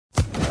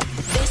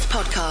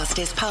podcast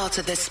is part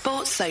of the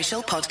Sports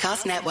Social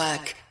Podcast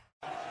Network.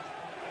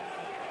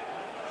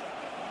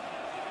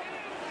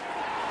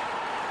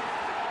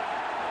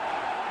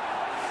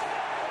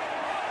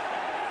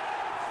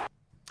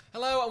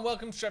 Hello and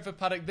welcome to Stretford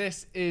Paddock.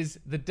 This is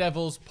the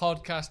Devils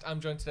podcast. I'm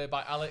joined today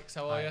by Alex.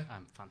 How are you?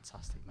 I'm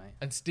fantastic, mate.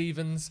 And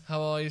Stevens.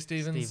 How are you,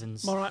 Stevens?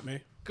 Stevens. I'm all right,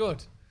 mate.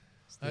 Good.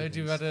 I heard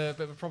you had a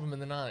bit of a problem in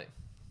the night.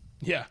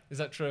 Yeah. Is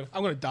that true?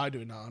 I'm going to die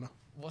doing that, aren't I?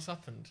 What's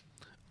happened?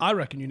 I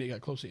reckon you need to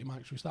get closer to your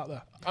mic. Should we start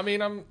there? I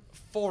mean, I'm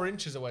 4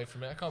 inches away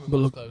from it. I can't be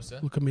much closer.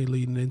 Look at me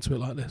leaning into it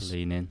like this.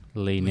 Lean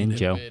in,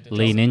 Joe. Weird.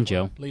 Lean in,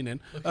 Joe. Lean in.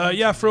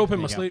 Yeah, threw up in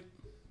my go. sleep.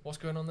 What's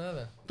going on there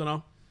then? Don't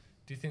know.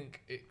 Do you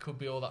think it could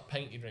be all that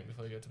paint you drink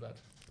before you go to bed?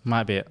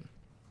 Might be it.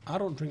 I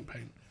don't drink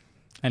paint.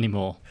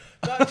 Anymore.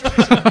 That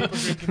tradition of people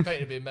drinking paint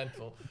and being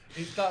mental,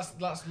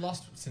 that's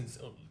lost since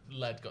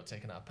lead got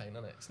taken out of paint,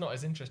 isn't it? It's not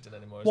as interesting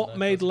anymore. What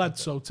made lead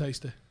so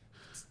tasty?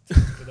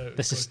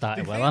 This has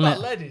started well, the hasn't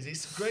thing about it? lead is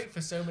it's great for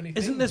so many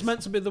things. Isn't this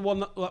meant to be the one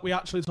that we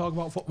actually talk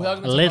about football? We are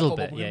going to A talk little about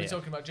football. bit, We're going to be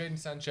talking about Jadon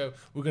Sancho.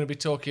 We're going to be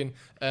talking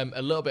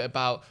a little bit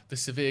about the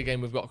Sevilla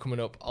game we've got coming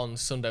up on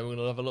Sunday. We're going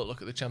to have a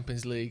look at the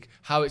Champions League,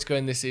 how it's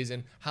going this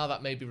season, how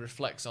that maybe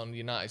reflects on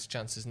United's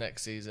chances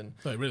next season.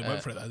 They really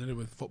went for it there, didn't it,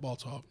 with football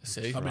talk?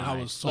 See? I mean, I was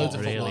Loads sort of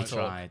of football Really talk.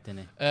 tried, didn't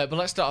he? But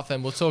let's start off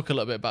then. We'll talk a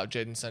little bit about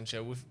Jadon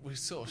Sancho. We're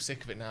sort of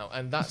sick of it now,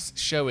 and that's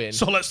showing.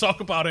 So let's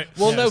talk about it.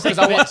 Well, no, because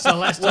I want. So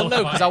let's Well, talk no,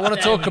 about because it. I want to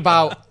There talk we go.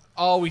 about.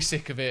 Are we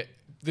sick of it?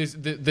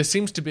 There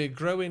seems to be a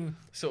growing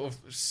sort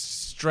of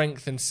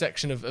strength and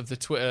section of the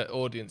Twitter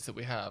audience that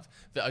we have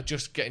that are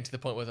just getting to the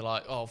point where they're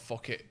like, oh,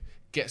 fuck it,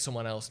 get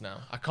someone else now.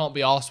 I can't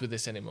be arsed with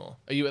this anymore.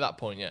 Are you at that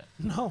point yet?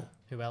 No.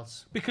 Who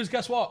else? Because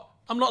guess what?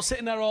 I'm not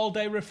sitting there all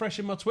day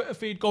refreshing my Twitter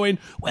feed going,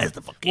 where's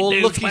the fucking Well,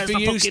 news? lucky Where's for the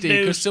you, fucking Steve,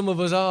 because news? some of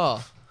us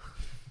are.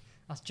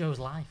 That's Joe's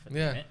life. At the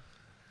Yeah. minute.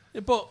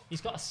 Yeah, but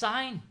He's got a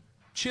sign.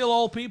 chill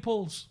all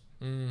peoples.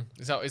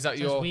 Is that Says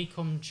your... "We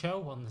come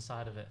Cho" on the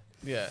side of it.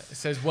 Yeah, it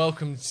says,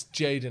 welcome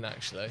Jadon,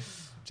 actually.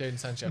 Jadon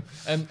Sancho.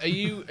 Are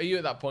you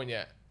at that point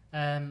yet?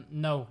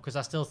 No, because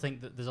I still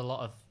think that there's a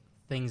lot of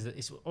things that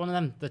it's one of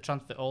them. The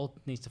transfer all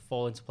needs to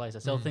fall into place. I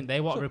still think they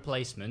want a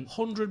replacement.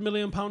 £100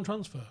 million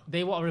transfer.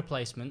 They want a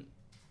replacement,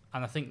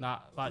 and I think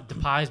that like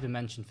Depay's been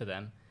mentioned for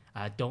them.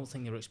 I don't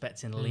think they were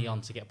expecting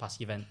Leon to get past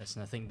Juventus,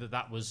 and I think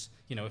that was,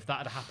 if that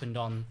had happened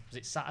on, was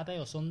it Saturday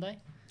or Sunday?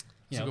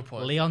 That's a good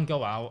point. Leon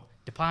go out,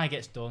 Depay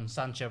gets done,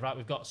 Sancho, right,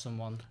 we've got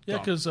someone. Yeah,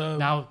 gone. because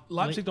now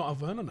Leipzig don't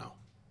have Werner now.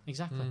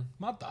 Exactly.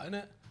 Mad that,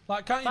 innit?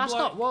 Like, can't you That's be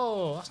like, not,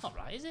 whoa, that's not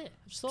right, is it?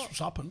 I just thought what's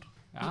happened?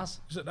 it has.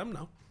 Is it them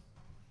now?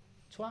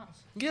 Twats.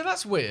 Yeah,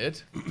 that's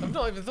weird. I've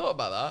not even thought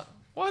about that.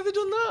 Why have they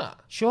done that?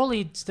 Surely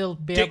he'd still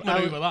be Dick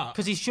move with that.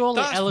 because he's surely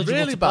That's eligible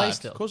really to play bad.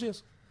 still. Of course he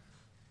is.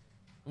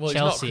 Well,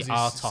 Chelsea he's are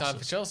not 'cause he's signed tossers.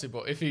 for Chelsea,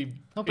 but if he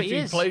No, but if he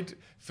he is. played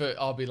for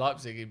RB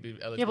Leipzig, he'd be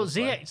eligible. Yeah, but to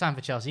play. Ziyech signed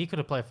for Chelsea. He could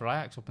have played for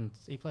Ajax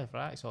he played for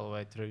Ajax all the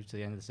way through to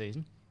the end of the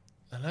season.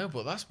 I know,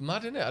 but that's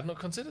mad, isn't it? I'd not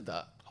considered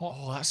that.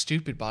 Oh, that's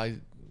stupid by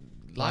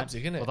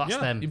Leipzig, isn't it? Well, that's Yeah.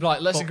 them. You'd be like,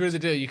 let's But- agree the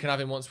deal. You can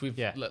have him once we've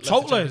Yeah. left the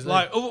Totally. Champions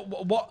League.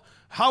 Like, what?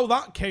 How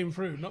that came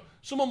through? No,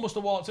 someone must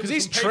have walked in. Because with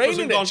he's some papers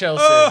training and at gone,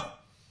 Chelsea.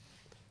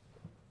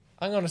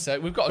 Hang on a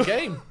sec, we've got a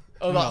game.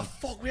 Oh, that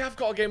fuck! We have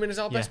got a game in as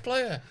our best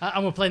player.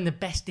 And we're playing the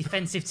best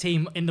defensive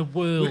team in the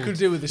world. We could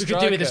do with the We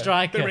could do with the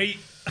striker. They're eight.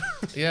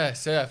 Yeah.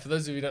 So yeah, for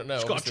those of you who don't know,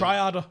 He's got a obviously, try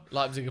harder.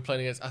 Leipzig are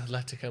playing against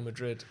Atletico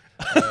Madrid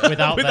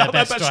without their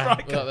best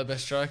striker. without their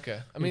best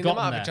striker. I mean, got they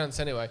might them have a there. chance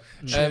anyway.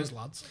 Cheers,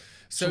 lads.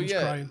 So Someone's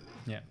yeah. crying.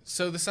 Yeah.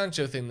 So the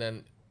Sancho thing,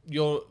 then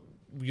you're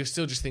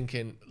still just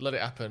thinking, let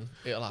it happen.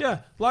 It'll happen. Yeah,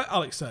 like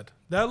Alex said,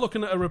 they're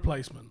looking at a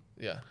replacement.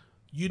 Yeah.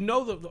 You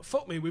know that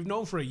fuck me, we've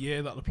known for a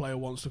year that the player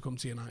wants to come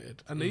to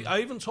United. And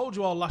I even told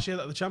you all last year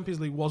that the Champions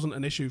League wasn't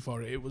an issue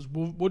for it. It was,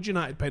 would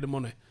United pay the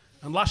money?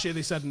 And last year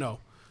they said no.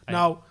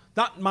 Now,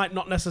 that might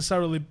not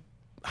necessarily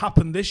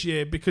happen this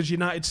year because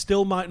United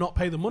still might not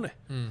pay the money.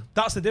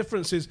 That's the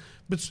difference is,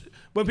 but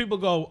when people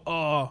go,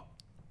 oh,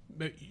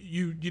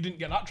 you didn't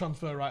get that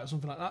transfer right or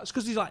something like that, it's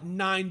because there's like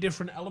 9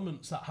 different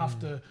elements that have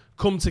to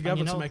come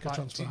together to make a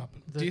transfer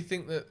happen. Do you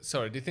think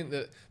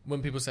that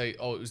when people say,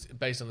 oh, it was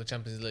based on the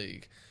Champions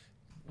League,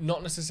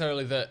 not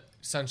necessarily that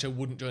Sancho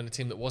wouldn't join a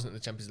team that wasn't in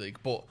the Champions League,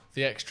 but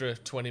the extra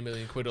 20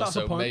 million quid or That's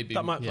the so point. maybe.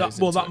 That might, plays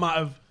that into it. might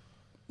have.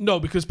 No,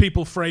 because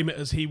people frame it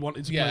as he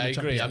wanted to Yeah, play I in the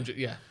agree. Champions League.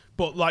 Yeah.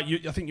 But like,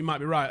 I think you might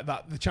be right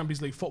that the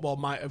Champions League football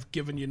might have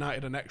given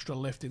United an extra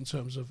lift in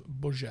terms of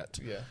budget.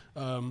 Yeah.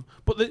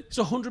 But it's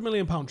a £100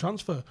 million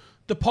transfer.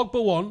 The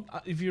Pogba one,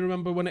 if you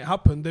remember when it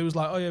happened, they was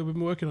like, oh yeah, we've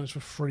been working on this for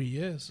 3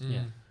 years. Yeah.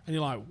 And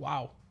you're like,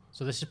 wow.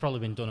 So this has probably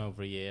been done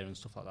over a year and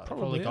stuff like that.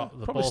 Probably, Probably got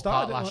the Probably ballpark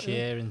started it last like, yeah.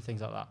 year and things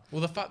like that.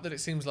 Well, the fact that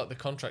it seems like the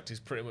contract is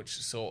pretty much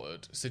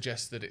sorted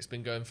suggests that it's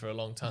been going for a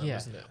long time, Yeah.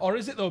 isn't it? Or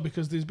is it though?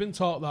 Because there's been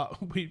talk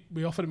that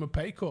we offered him a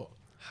pay cut.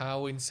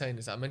 How insane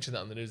is that? I mentioned that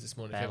on the news this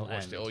morning. If you haven't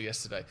watched it, or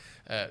yesterday,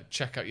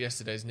 check out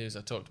yesterday's news.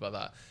 I talked about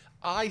that.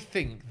 I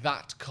think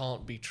that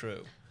can't be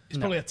true. It's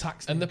probably a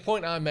tax. And the thing.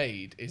 point I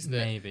made is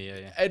that Maybe,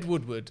 yeah. Ed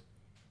Woodward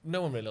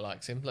no one really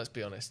likes him. Let's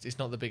be honest. He's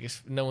not the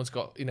biggest. No one's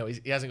got. He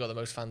hasn't got the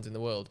most fans in the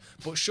world.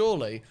 But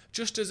surely,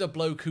 just as a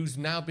bloke who's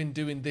now been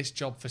doing this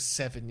job for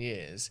 7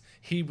 years,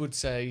 he would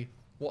say,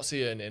 "What's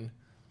he earning?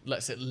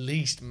 Let's at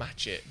least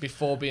match it."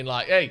 Before being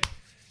like, "Hey,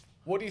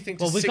 what do you think?"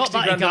 Well, we've 60 got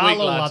that grand a week,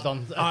 Igalo lad? lad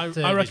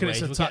on. I reckon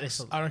it's a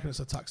tax. I reckon it's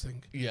a tax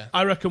thing. Yeah.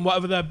 I reckon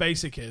whatever their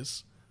basic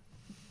is,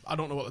 I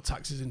don't know what the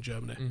tax is in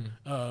Germany.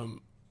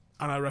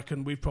 And I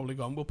reckon we've probably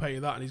gone, we'll pay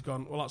you that. And he's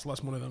gone, well, that's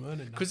less money than I'm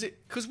earning now.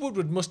 Because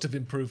Woodward must have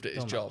improved at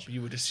his job,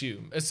 you would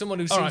assume. As someone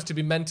who All seems right. to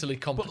be mentally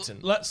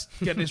competent. But let's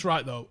get this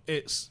right, though.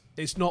 It's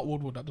not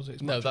Woodward that does it.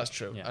 It's No, Matt that's Judge.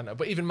 true. Yeah. I know.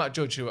 But even Matt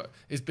Judge, who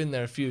has been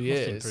there a few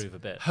years, improve a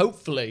bit.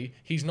 hopefully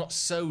he's not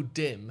so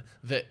dim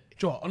that...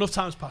 Joe, enough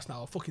time's passed now.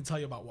 I'll fucking tell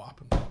you about what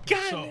happened.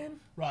 Get him.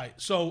 Right.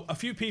 So a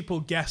few people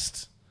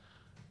guessed.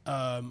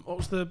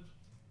 What's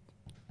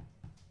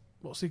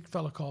the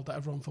fella called that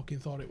everyone fucking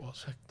thought it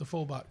was? The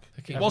fullback.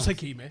 Hakimi. It was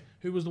Hakimi.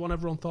 Who was the one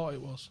everyone thought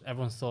it was?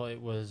 Everyone thought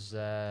it was.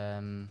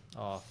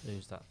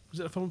 Who's that? Was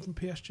it a film from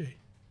PSG?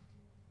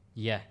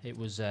 Yeah, it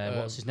was.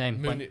 What's his name?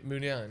 Munian.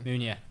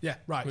 Munier. Yeah,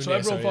 right. Munier, So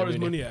everyone sorry, thought it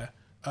was Munier.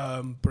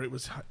 Munier, but it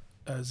was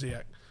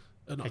Ziyech.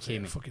 Not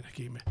Hakimi. Ziyech, fucking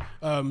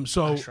Hakimi.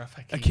 So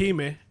Achraf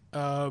Hakimi.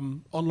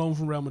 Hakimi, on loan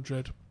from Real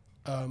Madrid,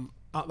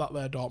 at that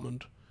there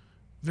Dortmund,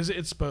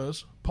 visited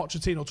Spurs.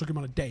 Pochettino took him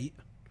on a date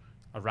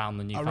Around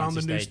the new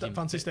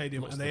fancy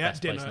stadium, Looks and the they ate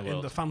best place dinner in in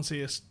world. the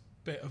fanciest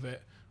bit of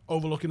it,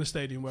 overlooking the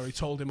stadium, where he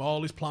told him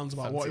all his plans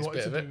about what he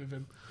wanted Fanciest to bit do of with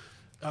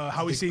him,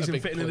 how he sees a him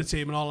big fitting in the clue.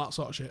 team, and all that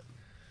sort of shit.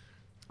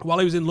 While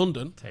he was in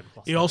London,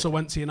 Tablecloth he also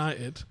went to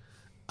United,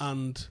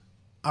 and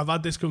I've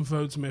had this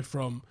confirmed to me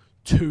from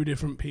 2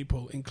 different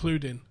people,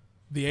 including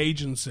the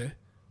agency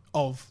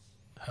of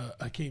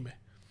Hakimi.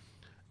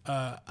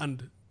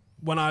 And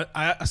when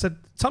I said,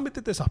 "Tell me,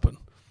 did this happen?"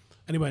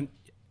 And he went,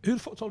 "Who the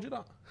fuck told you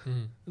that?"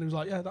 And he was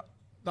like, "Yeah,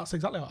 that's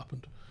exactly what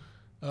happened."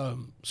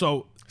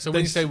 So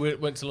when you say we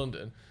went to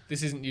London,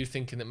 this isn't you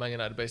thinking that Man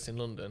United are based in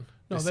London.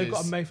 no, This they've got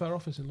a is- Mayfair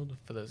office in London.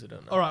 For those who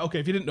don't know. All right, okay.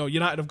 If you didn't know,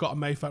 United have got a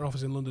Mayfair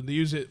office in London. They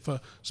use it for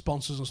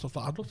sponsors and stuff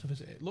like that. I'd love to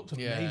visit it. It looked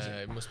Yeah, amazing.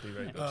 it must be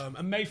very good.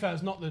 And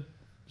Mayfair's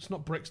it's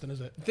not Brixton,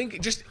 is it? I think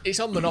it's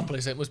on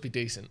Monopoly, so it must be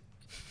decent.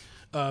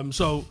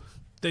 So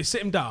they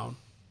sit him down.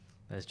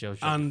 There's Joe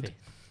And- Geography.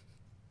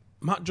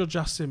 Matt Judge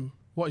asks him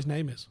what his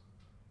name is.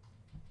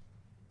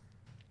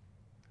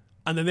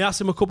 And then they asked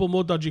him a couple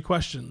more dodgy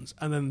questions,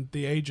 and then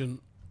the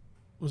agent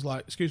was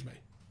like, "Excuse me,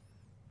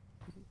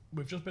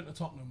 we've just been to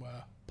Tottenham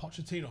where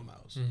Pochettino met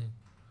us.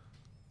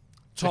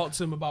 Talked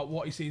to him about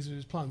what he sees as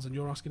his plans, and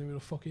you're asking him who the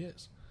fuck he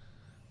is."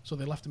 So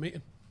they left the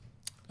meeting.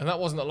 And that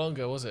wasn't that long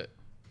ago, was it?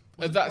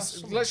 Was it That's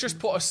last summer? let's just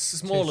put a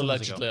small 2 summers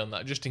allegedly ago. on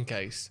that, just in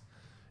case.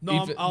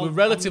 No,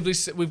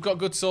 We've got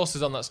good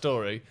sources on that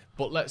story,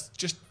 but let's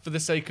just for the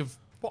sake of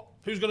What?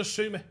 Who's going to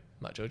sue me?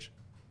 Matt Judge,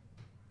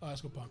 Oh,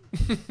 that's a good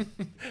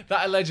point.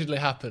 that allegedly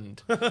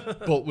happened,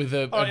 but with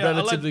a Oh, yeah,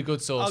 relatively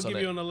good source I'll on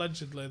give you it. an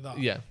allegedly that.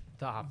 Yeah.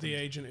 That happened. The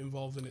agent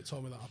involved in it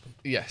told me that happened.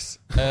 Yes.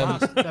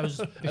 That was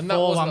before And that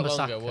wasn't that long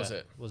Wan-Bissaka, ago, was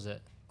it? Was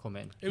it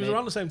coming? It was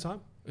around the same time.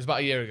 It was about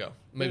a year ago,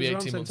 maybe It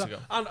was around 18 the months same ago.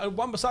 time. And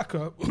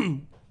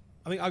Wan-Bissaka,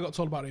 I think I got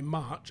told about it in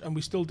March, and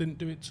we still didn't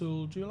do it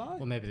till July.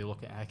 Well, maybe they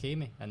look at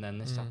Hakimi, and then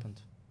this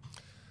happened.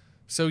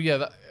 So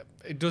yeah,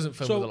 it doesn't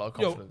fill with a lot of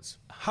confidence.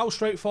 How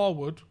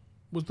straightforward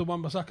was the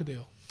Wan-Bissaka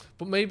deal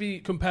But maybe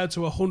compared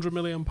to £100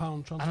 million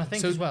transfer? And I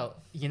think So- as well,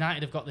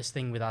 United have got this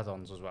thing with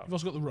add-ons as well. You've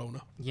also got the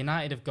Rona.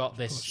 United have got Oh,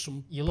 this.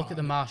 some You look at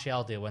the part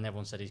Martial deal when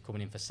everyone said he's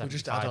coming in for we're 75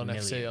 just add on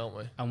million. FC, aren't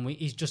we? And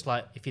he's just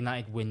like, if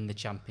United win the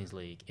Champions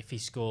League, if he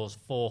scores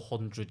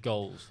 400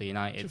 goals for To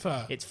United, be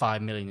fair, it's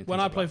 5 million. and When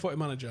things I like play that. Footy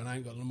Manager and I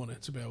ain't got the money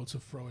to be able to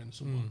throw in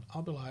someone,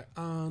 I'll be like,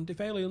 and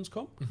if aliens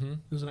come,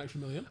 there's an extra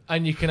million.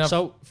 And you can have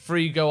So-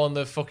 free go on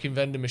the fucking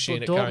vending machine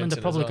But at Dortmund Carrington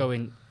are probably as well.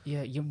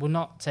 going, we're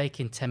not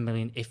taking 10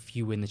 million if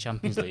you win the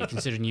Champions League,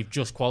 considering you've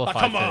just Like, qualified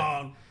come for it.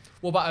 on.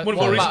 What about, Would have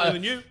what more about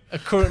recently than you. a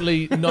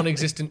currently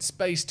non-existent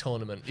space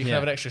tournament? You can Yeah.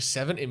 have an extra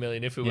 70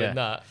 million if we Yeah. win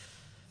that.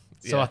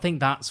 So Yeah. I think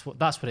that's what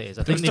it is.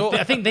 I think Still-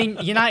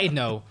 United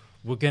know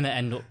we're going to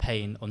end up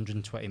paying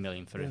 120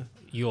 million for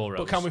euros.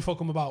 But can we fuck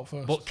them about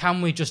first? But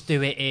can we just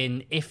do it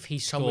in if he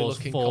Can we scores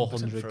look incompetent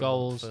 400 for a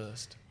goals? month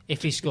first?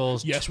 If he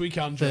scores yes, we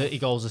can. Joe. 30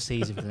 goals a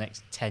season for the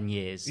next 10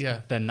 years,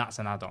 Yeah. then that's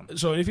an add-on.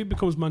 So if he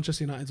becomes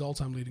Manchester United's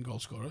all-time leading goal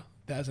scorer,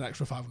 there's an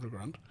extra 500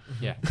 grand.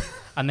 Yeah.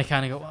 And they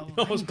kind of go,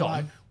 well, I was hang on.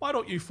 like, why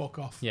don't you fuck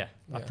off? Yeah,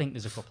 I think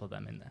there's a couple of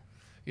them in there.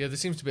 Yeah, there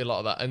seems to be a lot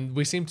of that, and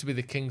we seem to be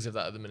the kings of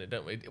that at the minute,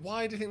 don't we?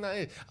 Why do you think that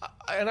is?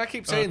 And I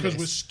keep saying this Because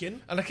we're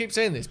skin. and I keep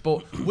saying this,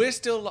 but we've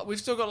still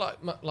got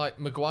like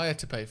Maguire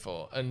to pay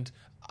for, and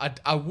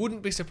I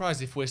wouldn't be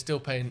surprised if we're still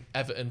paying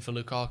Everton for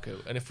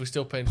Lukaku, and if we're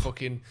still paying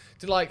fucking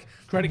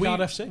Credit card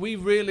FC. We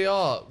really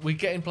are. We're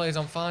getting players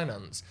on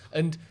finance,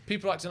 and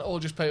people like to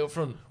just pay up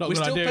front. Not a we're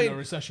good still idea in paying a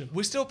recession.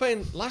 We're still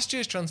paying last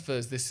year's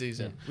transfers this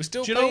season. We're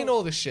still Do you know- paying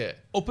all this shit.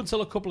 Up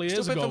until a couple of Still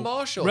years paying ago, for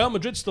Marshall. Real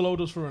Madrid still owed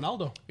us for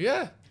Ronaldo.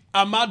 Yeah,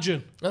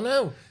 Imagine. I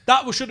know.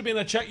 That should have been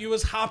a check you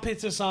was happy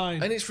to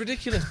sign. And it's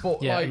ridiculous,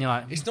 but Yeah, and you're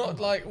like, it's not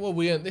like, well,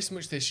 we earned this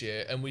much this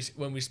year, and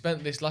when we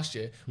spent this last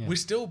year, we're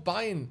still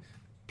buying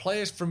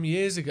players from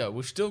years ago.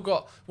 We've still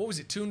got, what was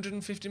it,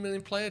 250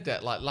 million player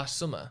debt like last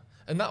summer.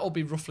 And that will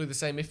be roughly the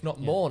same, if not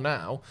more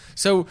now.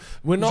 So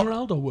we're not... Is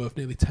Ronaldo worth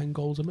nearly 10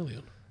 goals a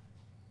million?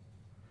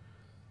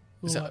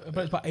 Well, I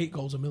bet it's about 8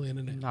 goals a million,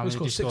 isn't it? He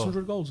scored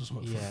 600 goals or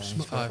something.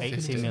 Yeah,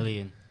 80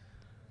 million.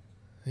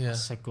 Yeah.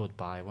 That's a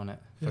goodbye, wasn't it?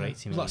 For 80 million.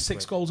 It was like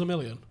 6 goals a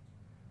million.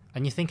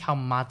 And you think how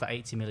mad that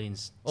 80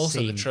 million's also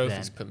seemed the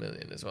trophies then. per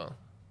million as well.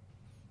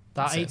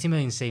 That 80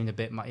 million seemed a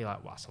bit... You're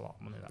like, well, that's a lot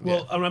of money. That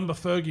Well, I remember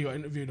Fergie got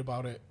interviewed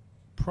about it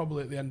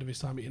probably at the end of his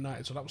time at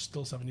United, so that was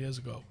still 7 years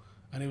ago.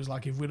 And he was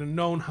like, if we'd have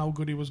known how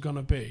good he was going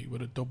to be,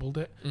 we'd have doubled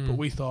it. But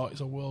we thought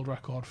it's a world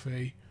record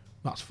fee.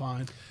 That's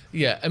fine.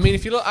 Yeah, I mean,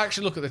 if you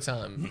actually look at the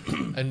time,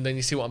 and then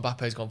you see what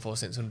Mbappe's gone for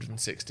since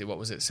 160, what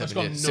was it, 6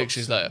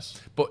 years later.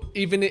 But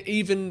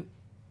even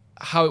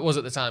how it was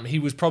at the time, he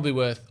was probably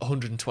worth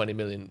 120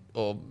 million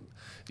or...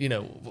 You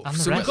know,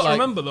 you've got to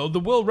remember though, the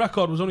world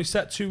record was only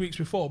set 2 weeks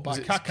before by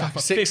Kaká for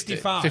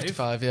 55.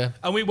 55, yeah.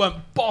 And we went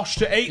bosh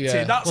to 80.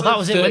 Yeah. That's that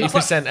was it.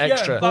 30%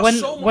 extra.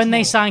 Yeah, when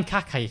they signed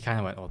Kaká, you kind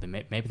of went, oh,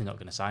 maybe they're not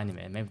going to sign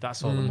him. Maybe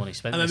that's all the money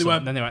spent. And then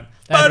they went,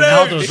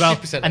 Ronaldo as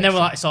well. And then we're extra.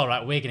 like, it's all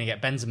right, we're going to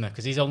get Benzema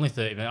because he's only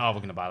 30 million. Oh, we're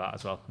going to buy that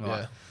as well. Yeah.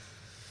 Like,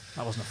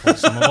 that wasn't a full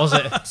summer, was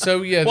it?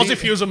 So yeah, was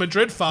if he was a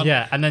Madrid fan?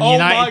 Yeah, and then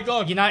my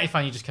God. United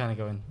fan, you're just kind of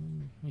going,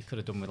 you could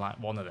have done with like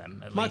one of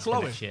them at least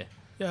for this year.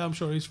 Yeah, I'm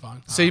sure he's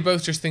fine. So you're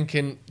both just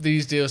thinking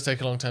these deals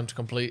take a long time to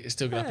complete. It's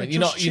still going to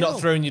happen. You're not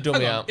throwing your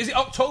dummy out. Is it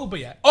October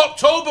yet?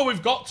 October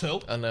we've got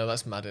till. I know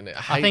that's mad, isn't it?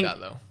 I hate that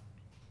though.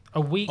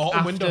 A week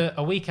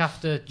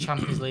after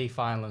Champions League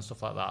final and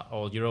stuff like that,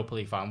 or Europa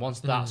League final. Once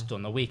that's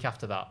done, a week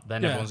after that,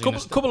 then everyone's going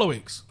to couple of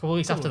weeks. Couple of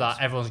weeks after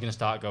that, everyone's going to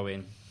start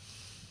going.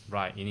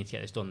 Right, you need to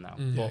get this done now.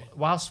 But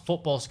whilst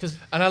football's...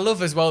 And I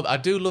love as well, I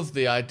do love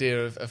the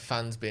idea of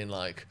fans being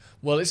like,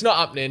 well, it's not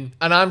happening,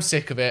 and I'm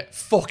sick of it,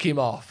 fuck him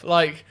off.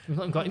 Like,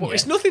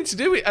 it's nothing to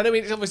do with... And I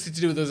mean, it's obviously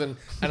to do with us, and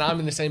I'm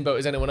in the same boat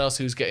as anyone else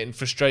who's getting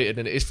frustrated,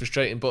 and it is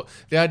frustrating, but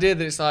the idea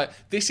that it's like,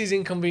 this is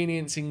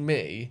inconveniencing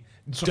me,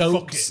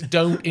 so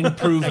don't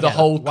improve the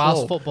whole club.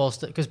 Whilst football's...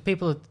 Because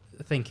people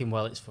are thinking,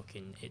 well, it's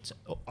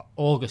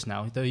August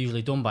now, they're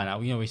usually done by now.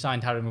 You know, we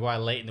signed Harry Maguire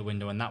late in the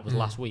window, and that was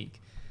last week.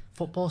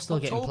 Football's still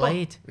getting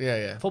played.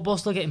 Yeah. Football's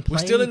still getting played.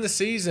 We're still in the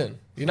season.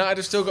 United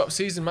have still got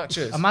season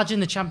matches.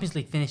 Imagine the Champions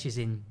League finishes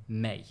in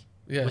May.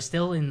 Yeah. We're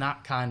still in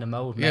that kind of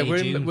mode. Yeah,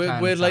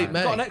 we're late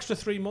May. Got an extra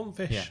 3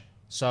 month-ish. Yeah.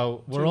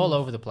 So we're all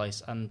over the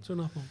place. And 2.5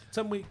 months.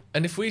 10 weeks.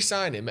 And if we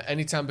sign him at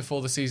any time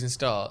before the season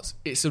starts,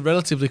 it's a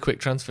relatively quick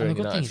transfer in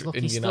United's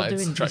he's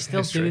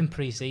still history. doing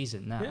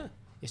pre-season now. Yeah.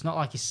 It's not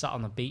like he's sat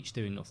on the beach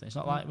doing nothing. It's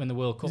not like when the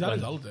World Cup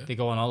they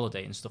go on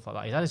holiday and stuff like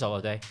that. He's had his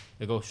holiday.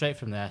 They go straight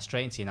from there,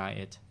 straight into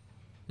United.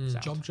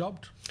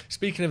 Jobbed.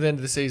 Speaking of the end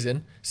of the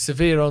season,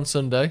 Sevilla on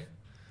Sunday.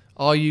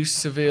 Are you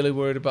severely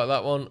worried about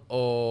that one,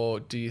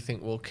 or do you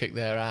think we'll kick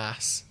their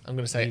ass? I'm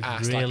going to say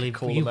ass like a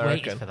cool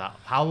American. For that?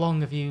 How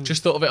long have you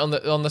just thought of it on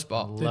the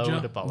spot?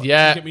 Load of bollocks.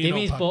 Yeah, give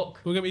me his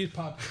book. We'll get me his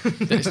pad.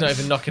 It's not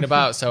even knocking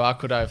about, so how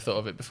could I have thought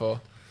of it before?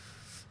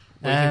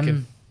 What are you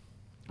thinking?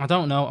 I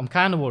don't know. I'm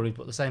kind of worried,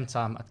 but at the same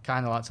time, I'd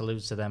kind of like to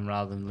lose to them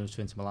rather than lose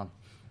to Inter Milan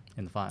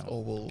in the final.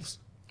 Or Wolves.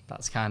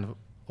 That's kind of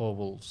or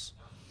Wolves.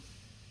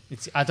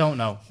 I don't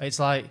know. It's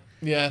like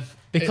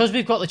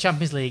we've got the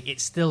Champions League,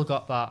 it's still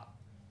got that.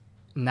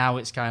 Now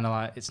it's kind of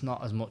like it's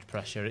not as much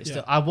pressure. It's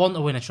still, I want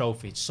to win a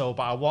trophy, but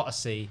I want to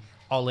see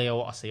Ollie. I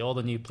want to see all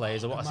the new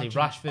players. I want to see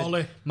Rashford,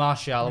 Ollie,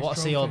 Martial. I want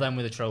to see all them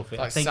with a trophy.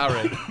 Like I think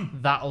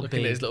Sarri, that'll looking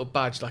be at his little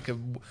badge like a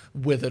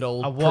withered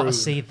old. I want to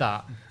see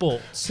that,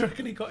 but do you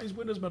reckon he got his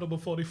winners medal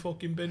before they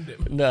fucking binned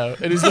him? No,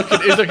 and he's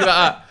looking at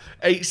that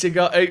 8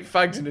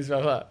 fags in his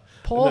mouth. Like,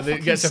 poor and then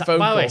he gets a phone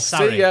by the way, call.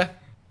 Sarri See ya.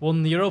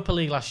 Won the Europa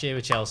League last year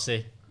with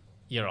Chelsea.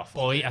 You're off.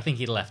 Or I think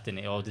he left in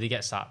it, or did he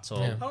get sacked?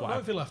 Or I don't know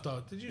if he left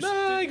out. Did you?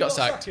 No, he got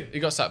sacked. He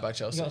got sacked by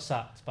Chelsea. He got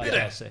sacked by Did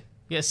Chelsea.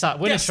 He gets sacked.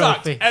 Win Gets a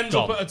trophy. sacked, ends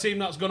gone. up at a team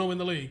that's going to win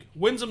the league.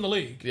 Wins them the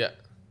league. Yeah.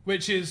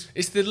 Which is...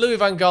 It's the Louis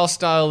van Gaal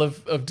style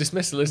of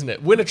dismissal, isn't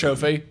it? Win a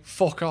trophy,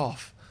 fuck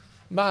off.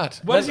 Mad.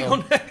 Where does he go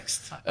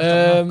next?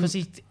 Because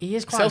he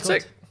is quite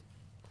Celtic. good.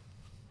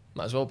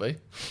 Might as well be.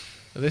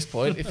 At this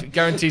point, if you're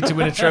guaranteed to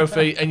win a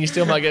trophy and you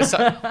still might get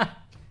sacked.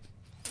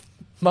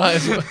 Might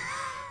as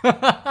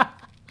well.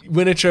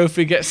 Win a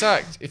trophy, get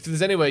sacked. If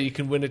there's any way you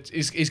can win it,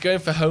 he's going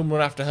for home run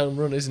after home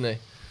run, isn't he?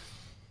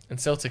 And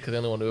Celtic are the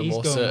only one who are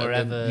more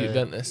certain than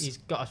Juventus. He's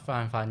got to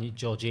find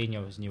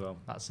Jorginho as new home.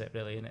 That's it,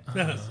 really, isn't it?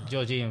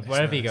 Jorginho,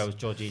 wherever he goes,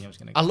 Jorginho's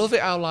going to go. I love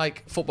it how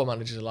like football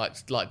managers are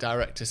like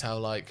directors. How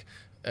like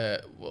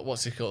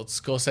what's it called?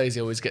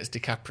 Scorsese always gets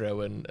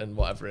DiCaprio and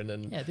whatever in,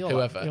 and yeah, they all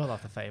whoever. They all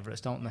have the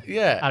favourites, don't they?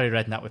 Yeah. Harry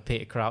Redknapp with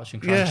Peter Crouch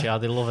and Crouchy,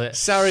 they love it.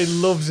 Sarri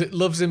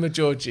loves him a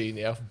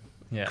Jorginho.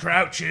 Yeah.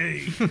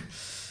 Crouchy.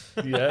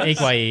 Yeah.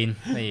 Higuain.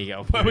 There you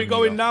go. Where are we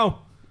going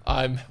now?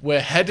 We're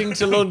heading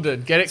to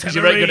London. Get it? Because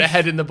you're very good at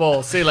heading the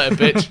ball. See you later,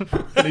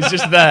 bitch. And he's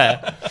just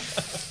there.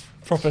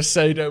 Proper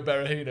Sado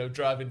Berahino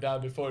driving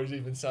down before he's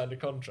even signed a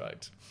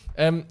contract.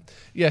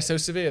 So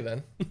Sevilla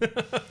then.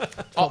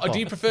 Do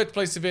you prefer to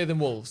play Sevilla than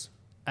Wolves?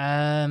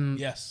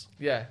 Yes.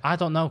 Yeah, I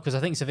don't know, because I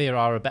think Sevilla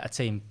are a better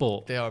team,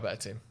 but they are a better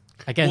team.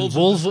 again, Wolves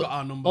Wolves have got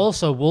our number.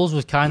 also Wolves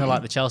was kind of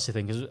like the Chelsea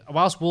thing, because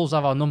whilst Wolves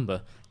have our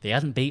number, they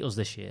hadn't beat us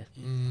this year.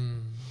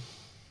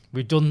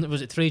 We've done,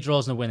 was it 3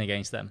 draws and a win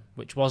against them,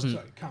 which wasn't,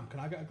 Sorry, Cam, can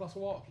I get a glass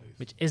of water, please?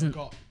 which isn't. I've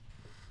got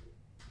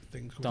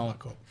things coming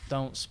back up.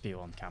 Don't spew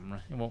on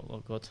camera. It won't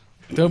look good.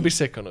 Don't be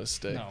sick on us,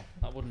 Steve. No,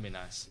 that wouldn't be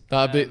nice.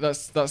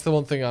 That's the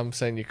one thing I'm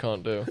saying you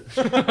can't do.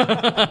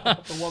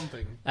 The one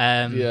thing.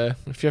 Yeah,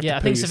 if you have to I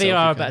poo think yourself, Sevilla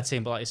are you a better can.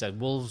 team, but like you said,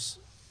 Wolves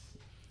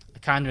are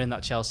kind of in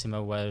that Chelsea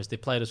mode, whereas they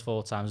played us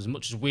 4 times. As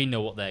much as we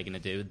know what they're going to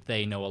do,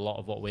 they know a lot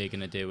of what we're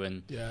going to do,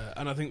 and Yeah,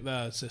 and I think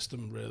their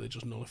system really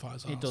just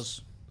nullifies ours. it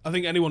does I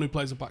think anyone who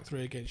plays a back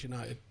 3 against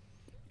United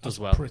has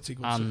well. pretty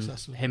good And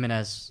success.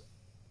 Jimenez,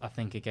 I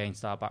think,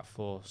 against our back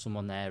 4,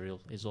 someone aerial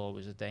is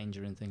always a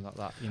danger and things like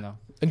that. You know,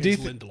 And do you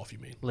Against Lindelof, you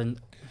mean?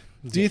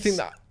 Do you think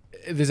that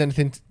there's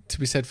anything to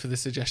be said for the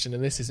suggestion,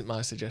 and this isn't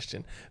my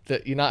suggestion,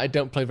 that United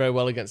don't play very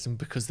well against them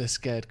because they're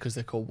scared because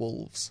they're called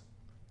Wolves?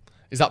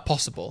 Is that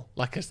possible?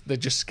 Like they're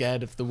just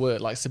scared of the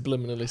word, like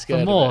subliminally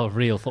scared for more of it?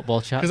 real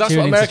football chat? Because that's tune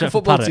what into American Stretford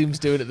football Paddock. teams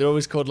do. They're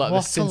always called like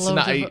What the a load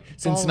of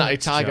Cincinnati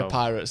bollocks, Tiger Joe.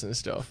 Pirates and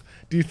stuff.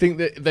 Do you think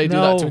that they do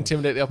No. that to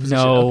intimidate the opposition?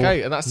 No.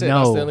 Okay, and that's it. No.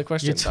 That's the only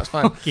question. You're That's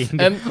fine. talking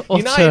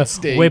United,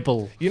 Steve,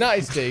 wibble.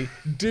 United, Steve,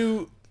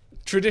 do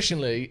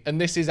traditionally, and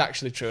this is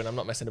actually true, and I'm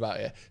not messing about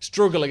here,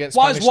 struggle against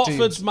Why is Spanish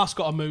Watford's teams.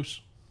 mascot a moose?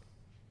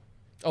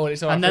 Oh, and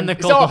it's all right. And for then him. they're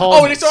It's called all- the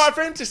Oh, and it's Hornets. all right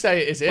for him to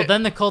say it, is it? But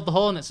then they're called the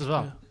Hornets as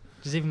well.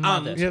 Which is even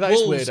And madder. Yeah, that is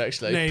Wolves' weird,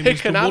 actually. name Pick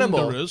is an the animal.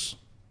 Wanderers,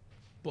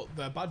 but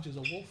their badge is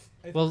a wolf.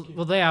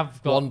 Well, they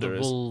have got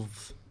Wanderers. the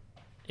wolf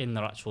in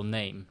their actual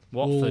name.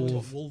 Watford.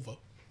 Wolver.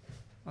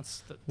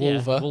 That's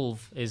Wolver.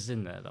 Wolf is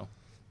in there though.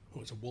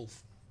 Oh, it's a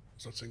wolf.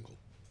 It's not single.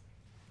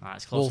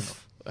 It's close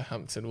Wolf.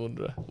 Hampton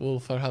Wanderer.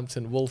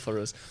 Wolverhampton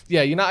Wolferers.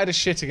 Yeah, United are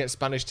shit against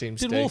Spanish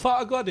teams, Did Steve. Wolf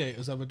Out of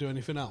Gladiators ever do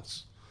anything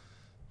else?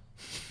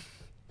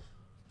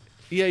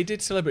 Yeah, he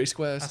did Celebrity enough.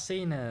 Squares. I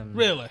seen.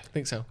 Really? I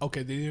think so.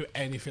 Okay, did he do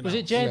anything Was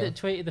else? it Jay No. that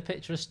tweeted the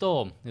picture of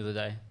Storm the other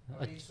day?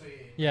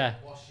 Yeah.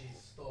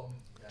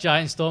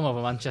 Giant storm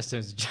over Manchester.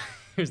 It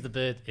was the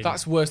bird.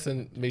 That's worse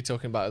than me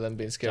talking about them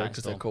being scary Giant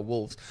because they're storm. called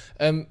Wolves.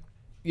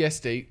 Yes,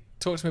 Steve,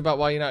 talk to me about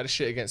why United are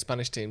shit against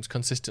Spanish teams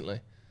consistently.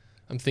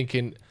 I'm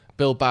thinking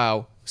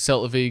Bilbao,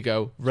 Celta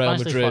Vigo, Real Spanish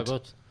league's Madrid.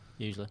 quite good,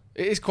 usually.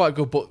 It is quite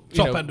good, but you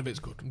Top know, end of it's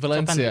good. Top end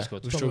Valencia, is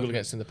good. we've Top struggled end.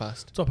 against in the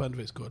past. Top end of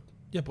it's good.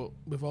 Yeah, but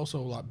we've also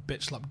like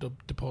bitch slapped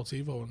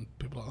Deportivo and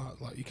people like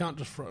that. Like you can't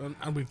just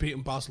and we've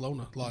beaten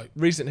Barcelona. Like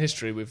Recent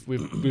history,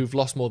 we've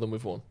lost more than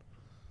we've won.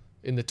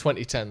 In the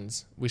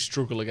 2010s, we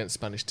struggle against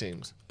Spanish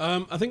teams.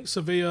 I think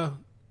Sevilla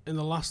in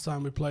the last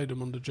time we played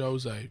them under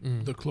Jose,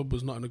 the club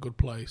was not in a good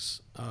place,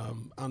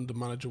 and the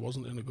manager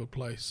wasn't in a good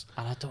place.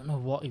 And I don't know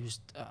what he was.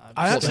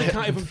 I actually the-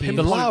 can't even the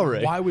pinpoint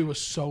Lowry? why we were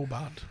so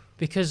bad.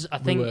 Because I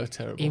We think were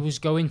terrible. he was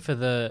going for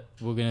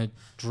we're going to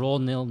draw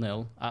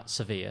 0-0 at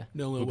Sevilla.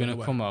 0-0 we're win going to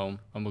away. come home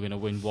and we're going to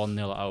win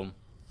 1-0 at home.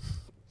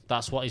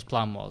 That's what his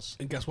plan was.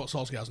 And guess what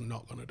Solskjaer's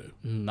not going to do?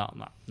 Not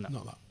that. No.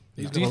 Not that.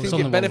 He's Do you gonna think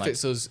Sunderland it won,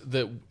 benefits us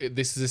that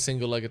this is a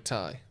single-legged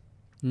tie?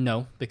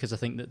 No, because I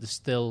think that there's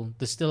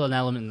still an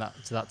element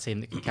to that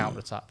team that can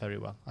counter-attack very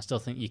well. I still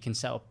think you can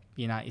set up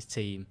United's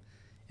team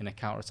in a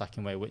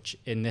counter-attacking way, which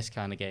in this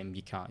kind of game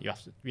you can't. You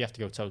have to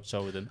go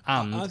toe-to-toe with them.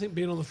 And I think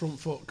being on the front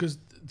foot, because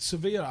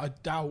Sevilla, I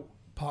doubt,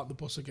 park the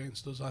bus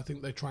against us. I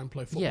think they try and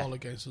play football Yeah.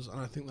 against us, and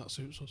I think that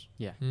suits us.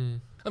 yeah.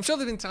 I'm sure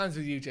there have been times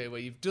with you, Jay, where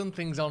you've done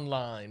things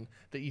online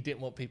that you didn't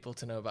want people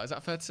to know about. Is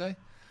that fair to say?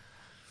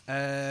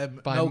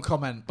 No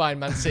comment. Buying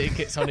Man City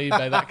kits on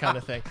eBay, that kind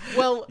of thing.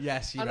 Well,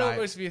 Yes, I you're know what right.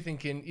 most of you are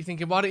thinking. You're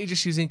thinking, why don't you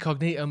just use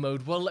incognito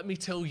mode? Well, let me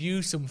tell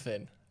you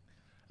something.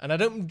 And I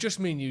don't just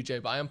mean you, Jay,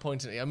 but I am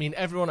pointing at you. I mean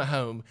everyone at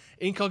home.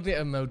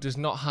 Incognito mode does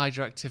not hide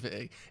your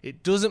activity.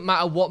 It doesn't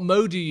matter what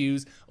mode you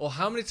use or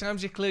how many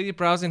times you clear your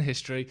browsing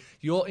history.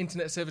 Your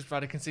internet service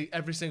provider can see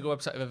every single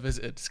website you've ever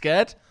visited.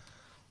 Scared?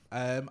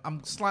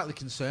 I'm slightly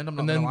concerned. I'm not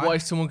And going then to lie. what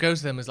if someone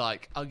goes to them and is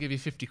like, I'll give you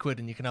 50 quid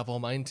and you can have all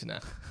my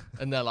internet?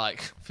 And they're like,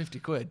 50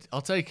 quid?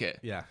 I'll take it.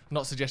 Yeah.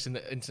 Not suggesting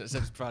that internet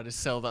service providers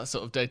sell that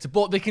sort of data,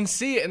 but they can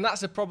see it and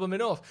that's a problem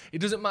enough.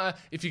 It doesn't matter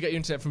if you get your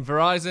internet from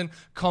Verizon,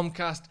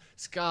 Comcast,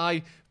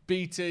 Sky,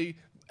 BT,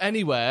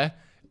 anywhere.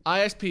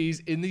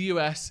 ISPs in the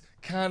US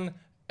can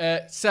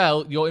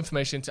sell your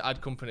information to ad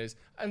companies.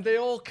 And they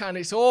all can.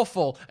 It's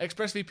awful.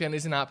 ExpressVPN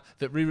is an app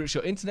that reroutes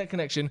your internet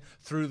connection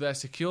through their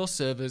secure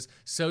servers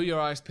so your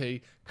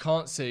ISP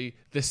can't see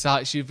the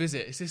sites you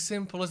visit. It's as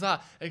simple as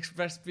that.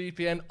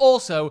 ExpressVPN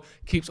also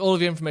keeps all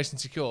of your information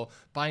secure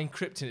by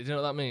encrypting it. Do you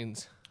know what that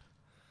means?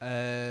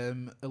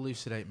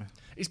 Elucidate me.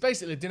 It's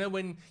basically, do you know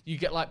when you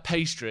get like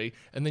pastry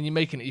and then you're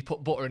making it, you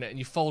put butter in it and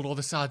you fold all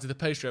the sides of the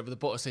pastry over the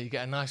butter so you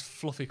get a nice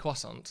fluffy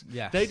croissant?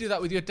 Yes. They do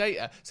that with your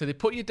data. So they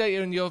put your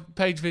data and your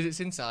page visits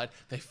inside,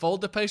 they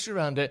fold the pastry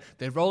around it,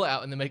 they roll it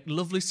out and they make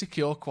lovely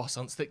secure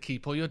croissants that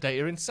keep all your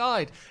data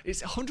inside.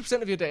 It's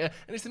 100% of your data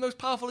and it's the most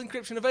powerful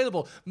encryption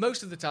available.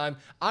 Most of the time,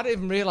 I don't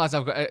even realise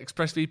I've got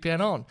ExpressVPN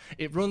on.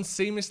 It runs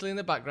seamlessly in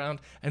the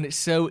background and it's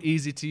so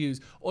easy to use.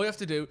 All you have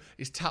to do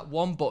is tap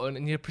one button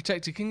and you're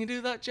protected Can you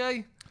do that,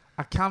 Jay?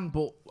 I can,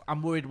 but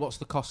I'm worried what's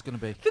the cost going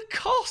to be. The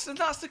cost, and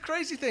that's the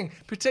crazy thing.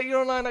 Protect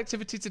your online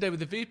activity today with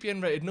the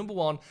VPN rated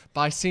 #1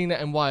 by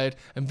CNET and Wired,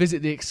 and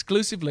visit the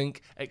exclusive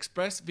link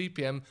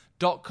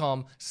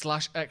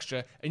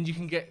expressvpn.com/extra, and you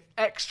can get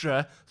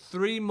extra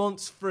 3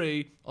 months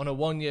free on a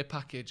 1-year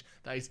package.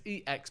 That is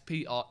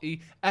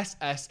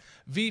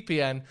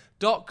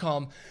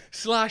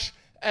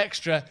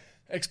expressvpn.com/extra.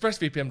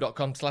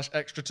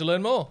 expressvpn.com/extra to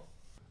learn more.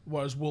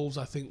 Whereas Wolves,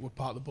 I think, were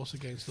part of the bus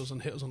against us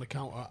and hit us on the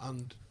counter,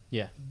 and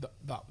Yeah.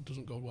 that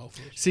doesn't go well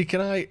for us. See, can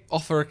I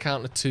offer a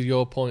counter to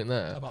your point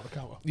there? About the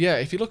counter. Yeah,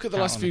 if you look at the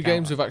Count last on few the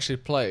games counter. we've actually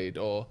played,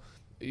 or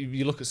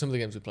you look at some of the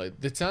games we've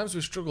played, the times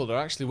we've struggled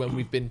are actually when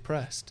we've been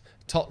pressed.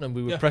 Tottenham,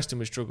 we were pressed and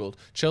we struggled.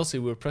 Chelsea,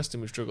 we were pressed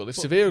and we struggled. If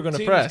Sevilla are going to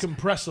Teams press... can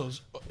press us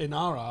in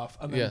our half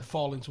and then Yeah.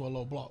 fall into a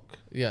low block,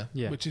 Yeah.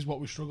 Yeah. which is what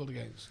we struggled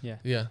against. Yeah.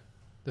 Yeah.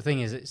 The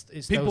thing is, it's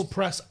People those,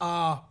 press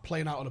are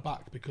playing out of the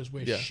back because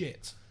we're Yeah.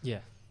 shit, yeah.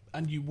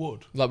 and you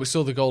would. Like we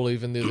saw the goal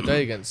even the other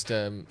day against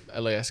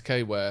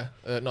LASK, where...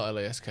 not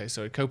LASK,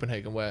 sorry,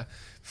 Copenhagen, where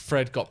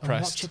Fred got And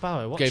pressed, watch about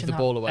it. gave Watching the that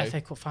ball away.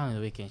 FA Cup final of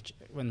the weekend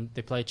when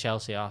they played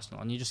Chelsea,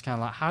 Arsenal, and you're just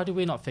kind of like, how do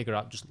we not figure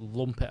out just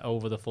lump it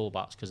over the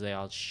fullbacks because they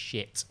are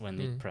shit when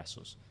they press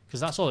us? Because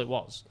that's all it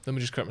was. Let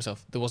me just correct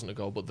myself. There wasn't a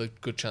goal, but the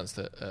good chance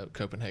that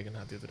Copenhagen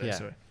had the other day, Yeah.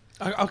 sorry.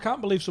 I can't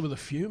believe some of the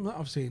fume that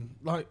I've seen.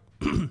 Like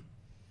the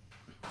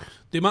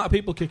amount of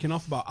people kicking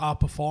off about our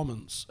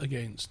performance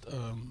against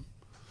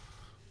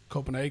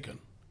Copenhagen.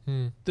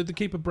 Did the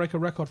keeper break a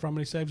record for how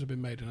many saves have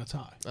been made in a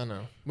tie? I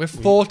know. We're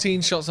 14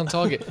 shots on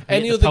target.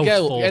 Any hit the other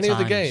post 4 any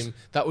other times. game,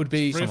 that would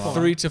be 3 or 4.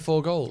 3 to 4 3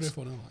 or goals.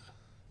 4 nil.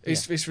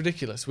 It's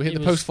ridiculous. We hit It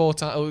the was- post 4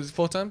 times. Oh, was it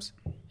 4 times?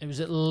 It was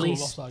at Goal,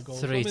 least offside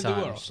goals. 3 I mean, they were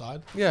times.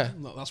 offside. Yeah.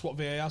 No, that's what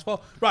VAR's for.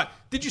 Right.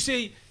 Did you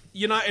see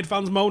United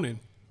fans moaning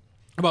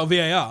about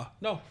VAR?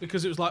 No,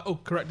 because it was like, oh,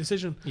 correct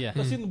decision. Yeah.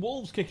 I've seen the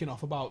Wolves kicking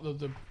off about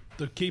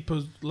the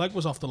keeper's leg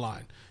was off the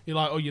line. You're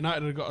like, oh,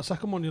 United have got a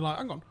second one. You're like,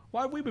 hang on,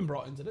 why have we been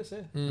brought into this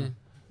here?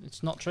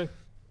 It's not true.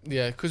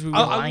 Yeah, because we I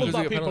won. love because we that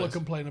got people are penalties.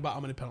 complaining about how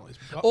many penalties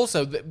we've got.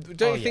 Also, don't you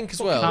yeah. think as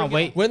Fucking well, Can't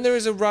wait. when there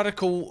is a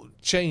radical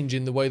change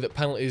in the way that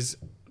penalties,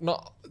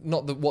 not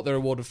what they're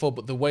awarded for,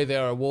 but the way they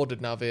are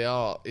awarded now,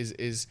 VAR is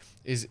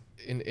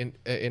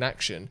in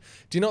action.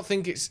 Do you not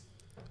think it's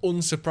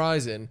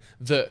unsurprising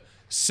that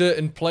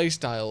certain play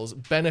styles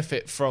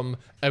benefit from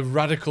a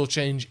radical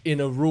change in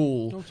a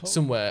rule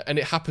somewhere, and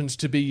it happens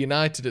to be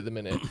United at the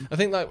minute? I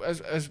think, like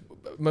as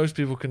most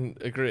people can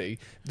agree,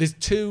 there's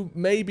 2,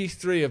 maybe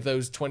 3 of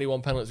those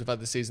 21 penalties we've had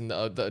this season that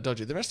are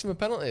dodgy. The rest of them are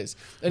penalties,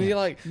 and you're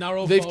like,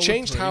 Narrow they've forward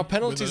changed 3 how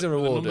penalties with are a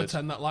number awarded.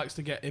 10 that likes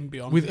to get in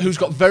beyond. Who's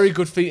got very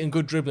good feet and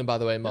good dribbling, by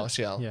the way,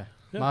 Martial. Yeah.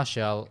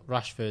 Martial,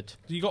 Rashford.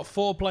 You got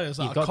 4 players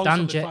that You've are got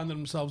constantly Dan finding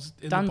themselves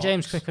in Dan the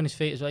James box. quick on his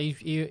feet as well.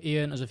 He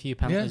earned us a few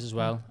penalties as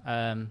well.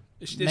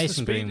 It's Mason the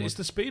speed. Greenwood. It's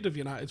the speed of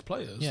United's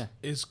players Yeah.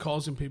 is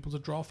causing people to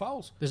draw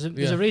fouls. There's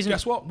Yeah. a reason.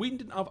 Guess what? We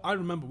didn't have. I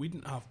remember we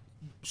didn't have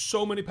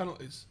so many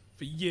penalties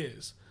for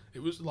years.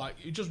 It was like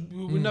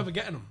we were never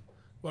getting them.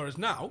 Whereas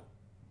now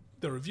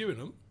they're reviewing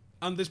them,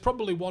 and there's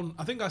probably one.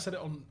 I think I said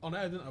it on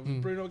air, didn't I?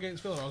 With Bruno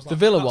against Villa. I was like, The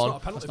Villa that's one,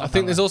 not a penalty. I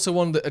think there's also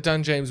one, a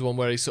Dan James one,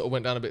 where he sort of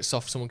went down a bit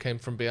soft. Someone came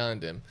from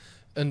behind him,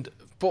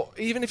 but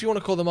even if you want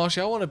to call the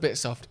Martial one a bit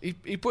soft, he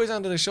put his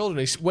hand on his shoulder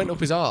and he went up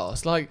his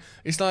arse. Like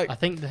it's like I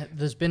think that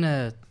there's been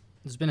a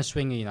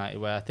swing at United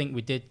where I think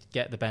we did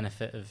get the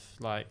benefit of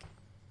like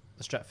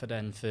the Stretford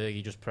end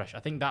Fergie just pressure.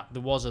 I think that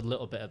there was a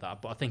little bit of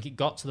that, but I think it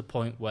got to the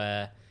point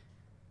where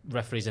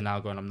referees are now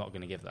going, I'm not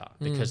going to give that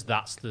because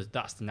that's the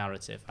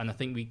narrative, and I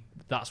think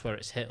that's where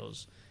it's hit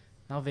us.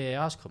 Now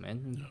VAR's come in,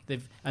 and the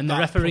That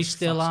referees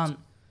pushed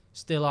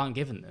still aren't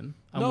giving them,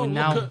 and no, we're look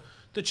now at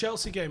the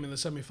Chelsea game in the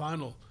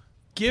semi-final.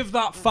 Give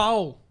that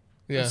foul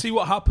Yeah. and see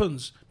what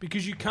happens,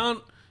 because you can't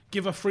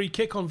give a free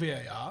kick on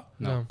VAR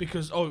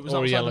because it was Or a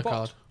outside yellow the box,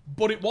 card.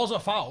 but it was a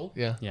foul.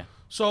 yeah. yeah.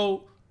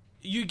 So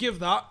you give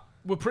that.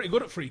 We're pretty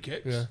good at free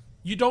kicks. Yeah.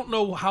 You don't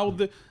know how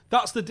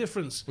that's the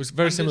difference. It was a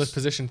very And similar this-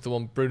 position to the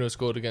one Bruno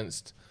scored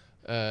against.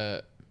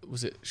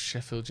 Was it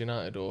Sheffield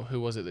United or who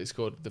was it that he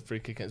scored the free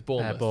kick against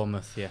Bournemouth?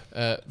 Bournemouth,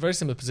 yeah. Very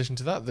similar position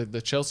to that.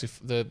 The Chelsea,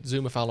 the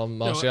Zuma foul on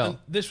No, Martial. and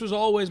this was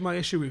always my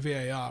issue with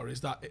VAR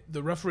is that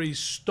the referees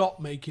stop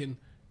making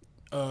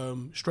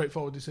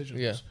straightforward decisions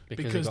Yeah.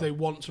 Because they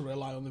want to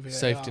rely on the VAR.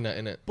 Safety net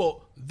in it. But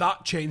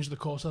that changed the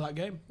course of that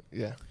game.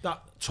 Yeah,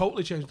 That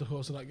totally changed the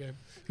course of that game.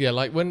 yeah.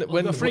 Like when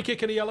The free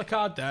kick and a yellow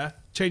card there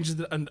changes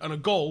and a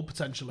goal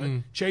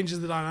potentially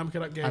changes the dynamic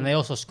of that game. And they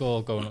also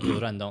score going up the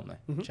other end, don't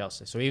they?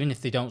 Chelsea. So even if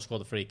they don't score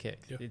the free kick,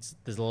 Yeah.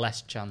 there's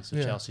less chance of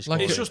Yeah. Chelsea Like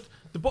scoring. It's just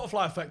the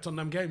butterfly effect on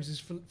them games is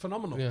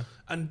phenomenal. Yeah.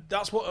 And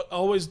that's what I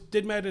always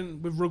did made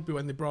in with rugby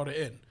when they brought it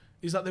in,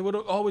 is that they would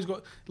always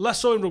go, less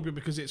so in rugby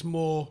because it's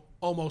more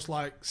almost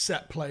like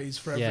set plays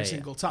for every Yeah, yeah.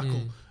 single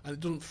tackle and it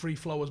doesn't free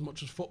flow as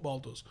much as football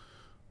does.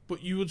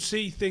 But you would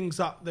see things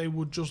that they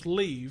would just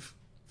leave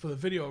for the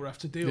video ref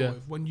to deal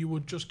with when you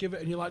would just give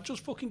it and you're like,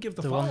 just fucking give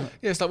the foul.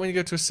 Yeah, it's like when you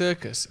go to a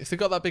circus. If they've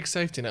got that big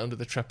safety net under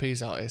the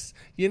trapeze artist,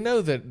 you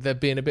know that they're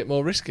being a bit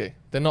more risky.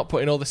 They're not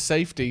putting all the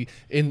safety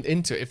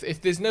into it.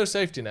 If there's no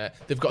safety net,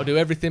 they've got to do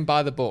everything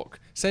by the book.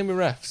 Same with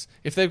refs.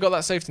 If they've got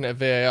that safety net of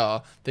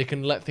VAR, they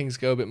can let things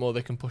go a bit more.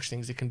 They can push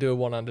things. They can do a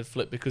one-handed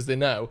flip because they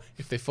know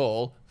if they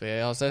fall,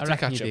 VAR's there to catch them. I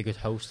reckon you'd be a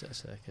good host at a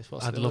circus.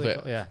 I'd love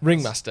it. Yeah.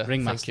 Ringmaster.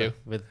 Ringmaster. Thank you.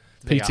 With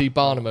P.T. VR.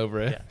 Barnum over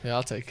here. Yeah,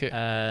 I'll take it.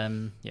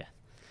 Yeah.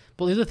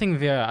 But the other thing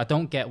with VAR, I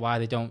don't get why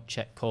they don't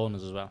check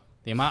corners as well.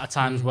 The amount of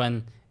times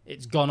when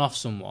it's gone off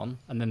someone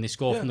and then they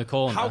score from the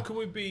corner. How can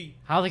we be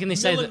can they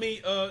say that?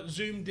 Millimetre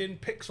zoomed in,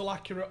 pixel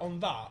accurate on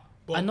that?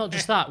 But And not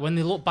just that, when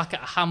they look back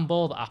at a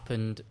handball that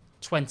happened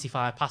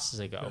 25 passes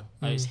ago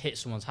and it's hit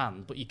someone's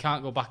hand, but you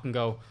can't go back and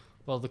go,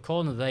 well, the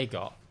corner they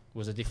got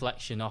was a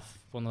deflection off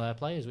one of their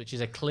players, which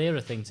is a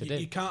clearer thing to do.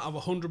 You can't have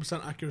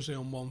 100% accuracy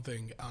on one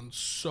thing and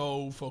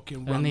so fucking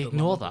and random. they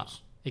ignore on that.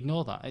 others.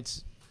 Ignore that.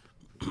 It's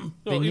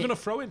No, even a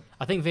throw-in.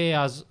 I think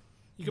VAR's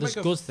You can there's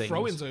make good a things,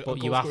 throw-in's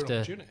but you have to.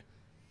 opportunity.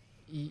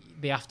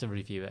 They have to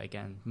review it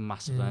again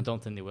massively. I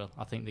don't think they will.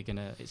 I think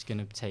it's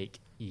gonna take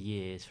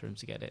years for them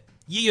to get it.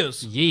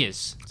 Years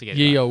To get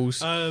it.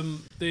 Right.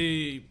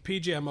 The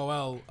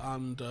PGMOL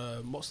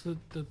and what's the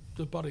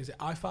body? Is it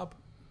IFAB?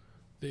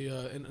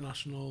 The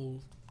International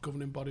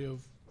Governing Body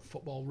of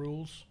Football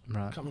Rules.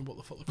 Right. I can't remember what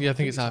the fuck. Yeah, I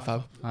think it's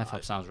IFAB.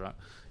 IFAB sounds right.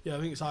 Yeah, I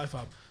think it's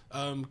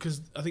IFAB.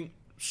 Because I think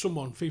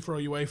someone, FIFA or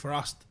UEFA,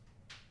 asked,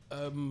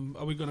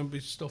 are we going to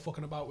be still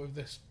fucking about with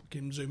this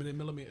fucking zooming in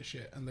millimetre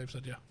shit? And they've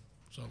said, yeah.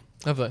 So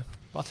Have they?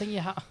 But I think you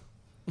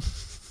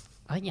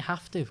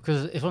have to,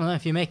 because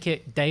if you make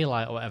it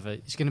daylight or whatever,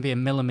 it's going to be a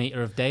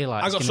millimetre of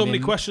daylight. I got so many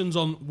questions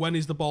on when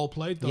is the ball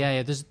played, though.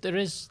 Yeah, there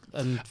is.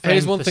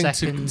 Here's one thing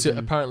to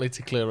apparently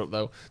to clear up,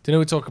 though. Do you know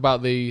we talk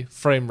about the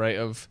frame rate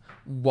of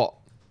what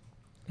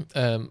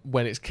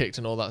when it's kicked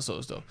and all that sort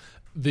of stuff?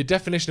 The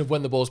definition of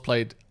when the ball's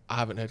played, I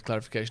haven't heard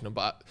clarification on,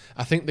 but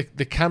I think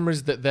the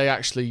cameras that they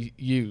actually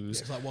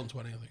use, It's like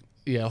 120, I think.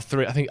 yeah,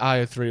 I think I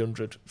have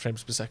 300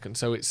 frames per second.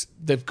 So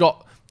they've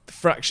got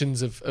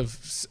fractions of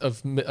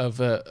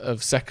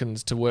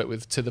seconds to work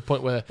with, to the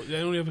point where But they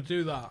only ever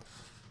do that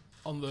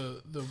on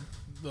the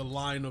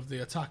line of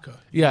the attacker.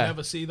 Yeah. You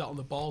never see that on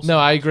the ball. No,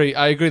 I agree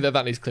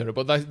that needs clearer.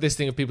 But this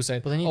thing of people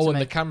saying, But they need oh, to on the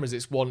make- cameras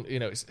it's one,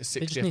 it's a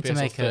 60 just need to FPS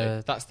or make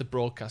 30. That's the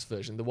broadcast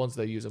version. The ones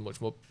they use are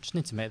much more. just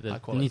need to make high they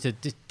quality. need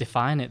to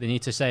define it. They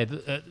need to say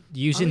that I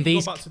using think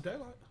these go back to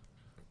daylight.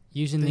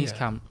 these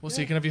cam. Well,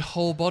 so you can have your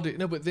whole body.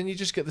 No, but then you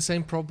just get the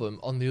same problem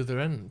on the other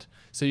end.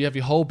 So you have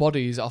your whole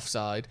body is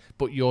offside,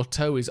 but your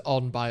toe is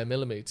on by a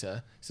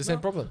millimetre. It's the same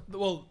problem.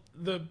 Well,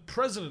 the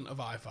president of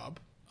IFAB,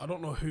 I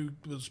don't know who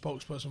the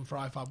spokesperson for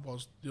IFAB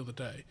was the other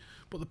day,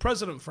 but the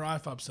president for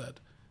IFAB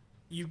said,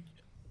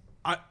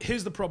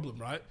 here's the problem,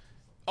 right?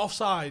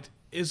 Offside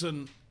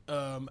isn't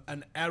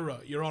an error.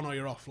 You're on or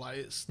you're off. Like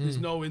there's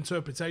no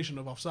interpretation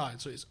of offside,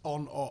 so it's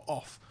on or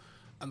off.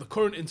 And the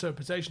current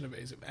interpretation of it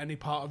is if any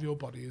part of your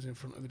body is in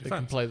front of the They can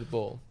defence. play the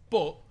ball.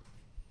 But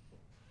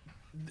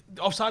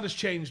offside has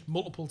changed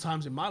multiple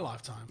times in my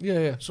lifetime.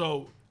 Yeah.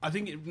 So I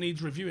think it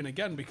needs reviewing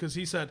again, because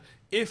he said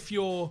if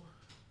you're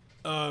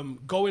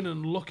going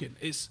and looking,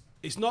 it's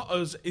not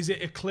as is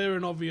it a clear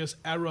and obvious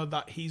error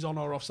that he's on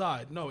or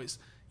offside? No, it's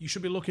you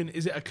should be looking,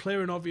 is it a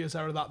clear and obvious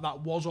error that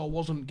was or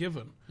wasn't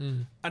given?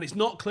 And it's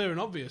not clear and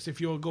obvious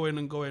if you're going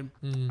and going,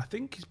 I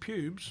think his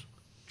pubes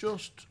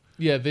just...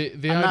 Yeah, the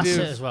And that's idea it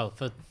of, as well.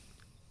 For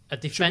a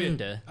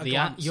defender,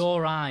 glance.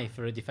 your eye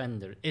for a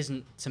defender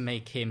isn't to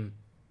make him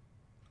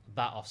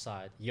that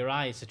offside. Your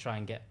eye is to try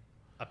and get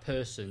a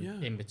person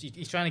in between.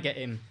 He's trying to get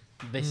him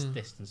this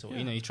distance. Or,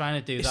 you're trying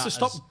to do It's that. to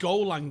stop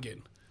goal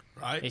langing,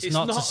 right? It's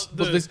not to-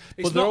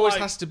 but there always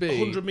has to be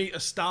 100-metre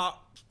start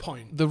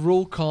point. the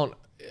rule can't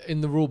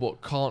in the rule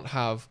book can't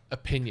have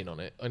opinion on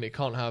it, and it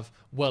can't have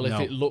if No.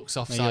 it looks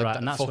No, offside, you're right, then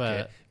and that's fuck where-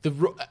 it.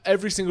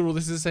 Every single rule.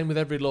 This is the same with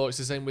every law. It's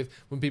the same with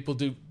when people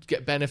do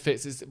get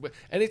benefits.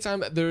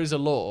 Anytime there is a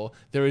law,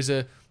 there is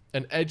an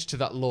edge to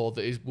that law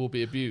that will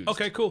be abused.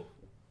 Okay, cool.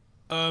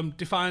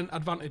 Define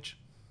advantage.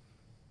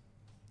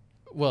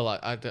 Well,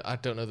 I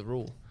don't know the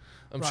rule.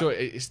 I'm Right. sure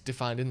it's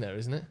defined in there,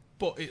 isn't it?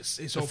 But it's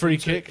A open free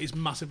to- kick? It's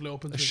massively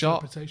open to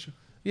shot? interpretation.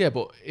 Yeah,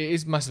 but it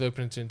is massively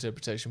open to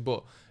interpretation.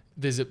 But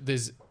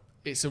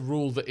it's a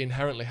rule that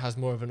inherently has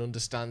more of an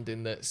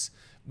understanding that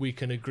we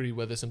can agree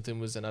whether something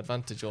was an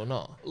advantage or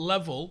not.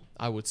 Level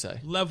I would say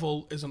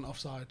isn't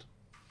offside,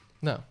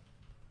 no.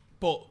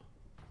 but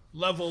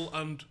level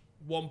and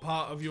one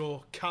part of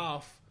your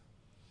calf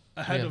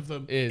ahead Yeah, of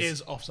them is.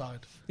 is offside.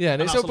 Yeah,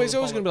 and it's that's a always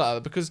lot of going to be like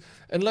that, because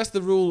unless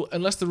the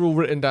rule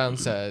written down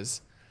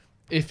says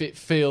if it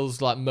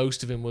feels like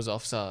most of him was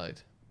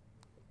offside,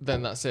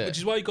 then that's it. Which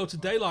is why you go to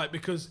daylight,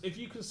 because if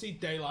you can see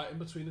daylight in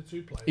between the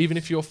two players, Even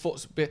if your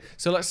foot's bit,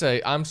 so let's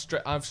say I'm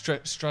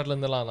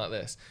straddling the line like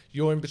this.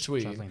 You're in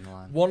between. Straddling the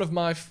line. One of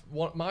my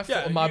foot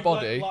and my you've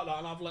body. leant like that,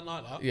 and I've leant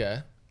like that.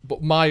 Yeah,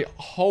 but my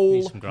whole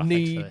Need some graphics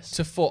knee for this.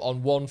 to foot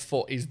on one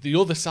foot is the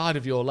other side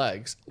of your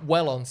legs,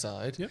 well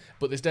onside. Yep.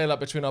 But there's daylight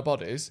between our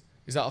bodies.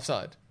 Is that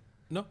offside?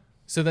 No,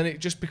 So then it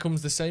just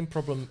becomes the same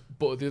problem,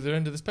 but at the other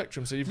end of the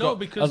spectrum. So you've No, got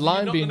because a line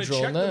you're not being gonna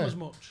drawn check them there. as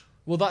much.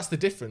 Well, that's the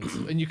difference,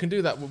 and you can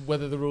do that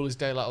whether the rule is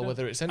daylight or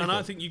whether it's anything. And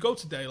I think you go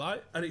to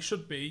daylight, and it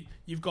should be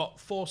you've got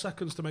 4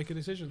 seconds to make a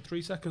decision,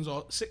 3 seconds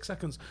or 6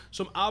 seconds,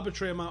 some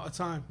arbitrary amount of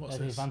time. What's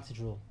The this? advantage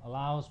rule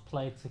allows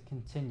play to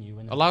continue.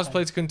 Allows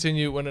play to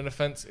continue when an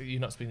offence.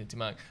 You're not speaking to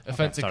Mike.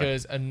 Offence sorry.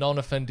 occurs, a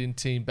non-offending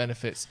team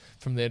benefits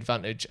from the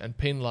advantage and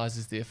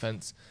penalises the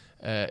offence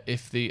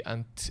if the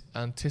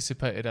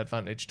anticipated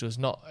advantage does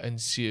not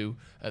ensue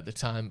at the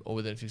time or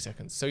within a few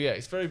seconds. So yeah,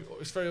 it's very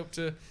up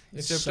to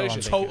interpretation.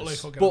 ambiguous. Totally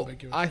fucking But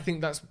ambiguous. I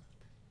think that's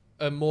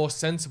a more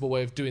sensible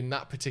way of doing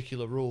that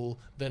particular rule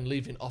than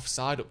leaving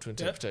offside up to Yeah,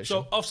 interpretation.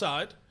 so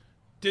offside.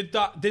 Did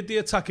the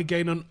attacker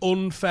gain an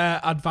unfair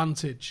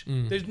advantage?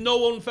 There's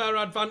no unfair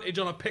advantage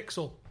on a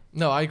pixel.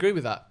 No, I agree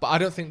with that, but I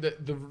don't think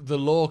that the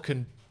law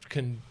can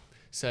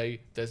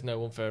say there's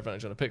no unfair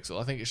advantage on a pixel.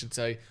 I think it should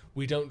say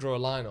we don't draw a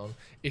line on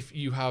if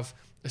you have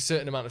a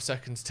certain amount of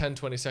seconds, 10,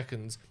 20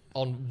 seconds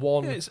on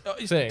one It's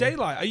thing.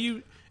 daylight. Are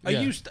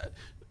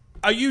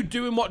you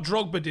doing what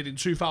Drogba did in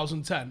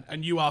 2010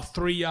 and you are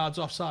 3 yards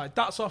offside?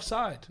 That's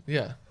offside.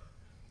 Yeah.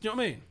 Do you know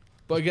what I mean?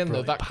 But again,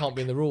 though, that can't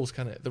be in the rules,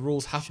 can it? The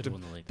rules have Should've to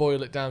won the league.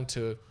 boil it down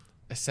to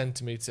a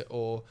centimetre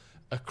or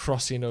a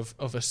crossing of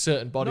a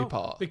certain body No,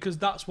 part. because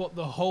that's what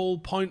the whole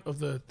point of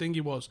the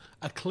thingy was.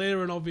 A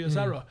clear and obvious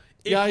error.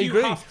 If Yeah, I you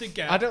agree. have to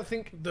get I don't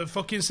think... the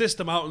fucking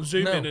system out and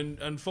zoom No. in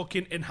and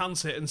fucking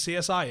enhance it and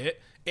CSI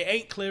it, it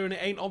ain't clear and it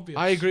ain't obvious.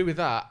 I agree with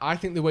that. I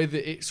think the way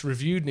that it's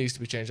reviewed needs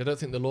to be changed. I don't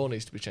think the law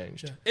needs to be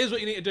changed. Yeah. Here's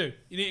what you need to do.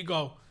 You need to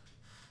go,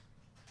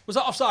 was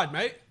that offside,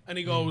 mate? And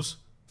he goes,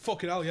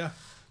 fucking hell, yeah.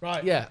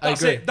 Right. Yeah,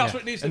 That's I agree. it. That's Yeah.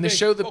 what it needs to and be. they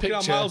show the Fucking hell,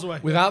 picture miles away.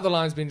 without the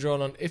lines being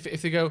drawn on. If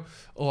they go,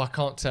 oh, I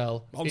can't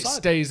tell, it Onside.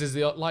 stays as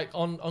the like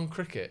on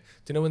cricket.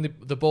 Do you know when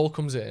the ball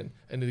comes in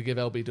and they give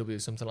LBW or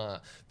something like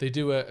that? They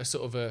do a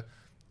sort of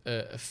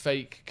a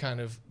fake kind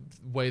of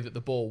way that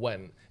the ball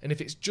went, and if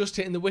it's just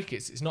hitting the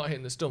wickets, it's not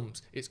hitting the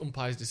stumps. It's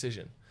umpire's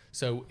decision.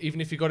 So even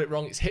if you got it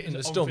wrong, it's hitting the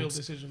On-field stumps.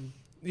 decision.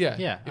 Yeah,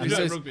 Yeah. If And it do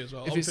that in says, rugby as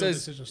well. if it On-field says,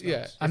 decision stance.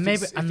 yeah, And if maybe-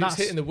 it's, and if it's that's-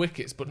 hitting the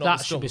wickets but not That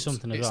the should be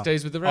stumps, something as it well.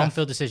 stays with the ref.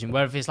 On-field decision,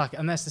 where if it's like,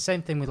 and that's the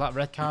same thing with like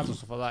red cards and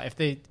stuff like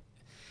that.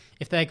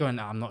 If they're going,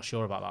 I'm not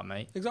sure about that,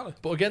 mate. Exactly.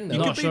 But again, though, You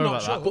Not could be sure not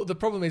about sure. that. but the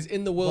problem is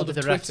in the world What of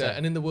did the ref Twitter say?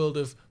 and in the world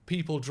of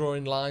people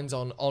drawing lines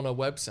on a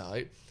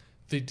website,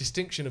 the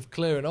distinction of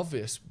clear and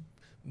obvious.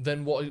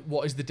 Then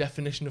what is the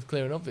definition of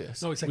clear and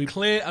obvious? No, it's a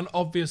clear and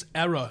obvious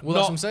error. Well,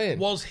 that's what I'm saying.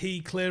 Was he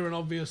clear and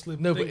obviously?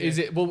 No, but is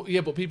it? Well, yeah,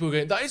 but people are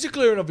going. That is a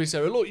clear and obvious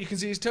error. Look, you can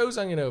see his toes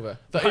hanging over.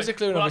 That is a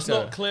clear and well, obvious that's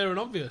error. not clear and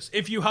obvious.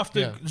 If you have to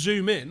Yeah.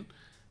 zoom in,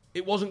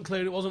 it wasn't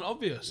clear. It wasn't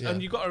obvious. Yeah.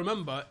 And you've got to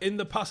remember, in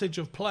the passage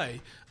of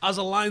play, as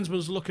a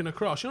linesman's looking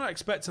across, you're not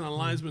expecting a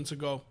linesman to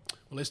go,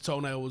 well, his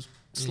toenail was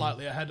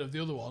slightly ahead of the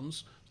other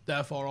ones,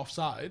 therefore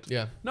offside.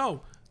 Yeah.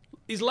 No,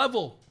 he's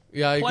level.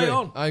 Yeah, I Play agree.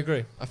 on. I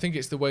agree. I think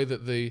it's the way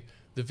that the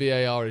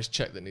VAR is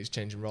checked that needs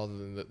changing rather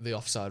than the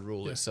offside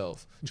rule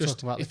itself. Just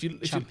talk about if the you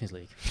Champions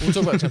League. we'll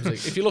talk about the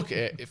Champions League. If you look at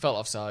it, it felt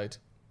offside.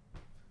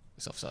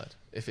 It's offside.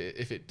 If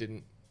it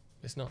didn't,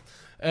 it's not.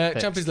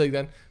 Champions League.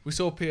 Then we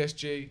saw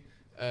PSG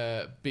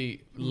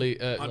beat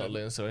not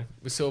Lyon. Sorry,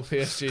 we saw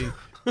PSG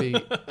beat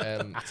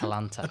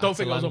Atalanta. I don't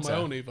think I was on my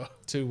Atalanta. own either.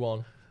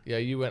 2-1. Yeah,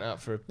 you went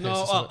out for a piss.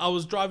 No, or something. I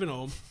was driving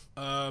home.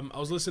 I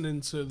was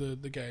listening to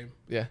the game.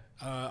 Yeah.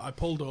 I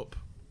pulled up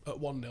at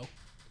 1-0.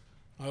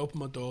 I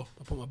opened my door.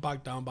 I put my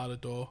bag down by the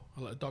door.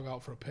 I let the dog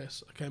out for a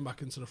piss. I came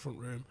back into the front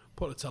room,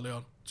 put the telly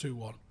on,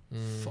 2-1.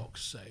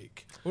 Fuck's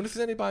sake. I wonder if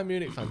there's any Bayern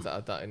Munich fans that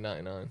had that in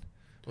 '99.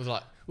 Was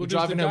like, we're Well, just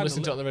driving the guy home, in the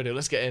listening to it on the radio.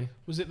 Let's get in.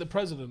 Was it the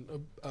president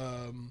of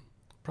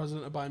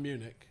Bayern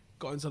Munich?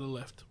 Got into the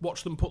lift,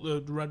 watched them put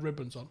the red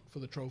ribbons on for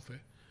the trophy.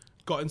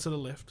 Got into the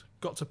lift,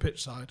 got to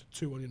pitch side,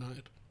 2-1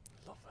 United.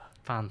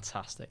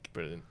 Fantastic.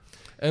 Brilliant.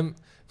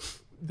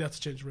 They had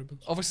to change the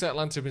ribbons. Obviously,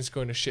 Atlanta have been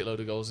scoring a shitload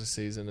of goals this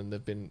season, and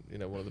they've been,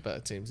 one of the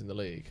better teams in the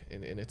league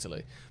in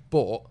Italy.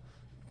 But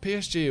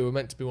PSG, who were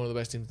meant to be one of the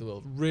best teams in the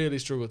world, really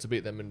struggled to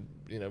beat them,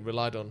 and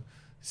relied on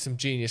some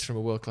genius from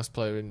a world-class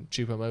player in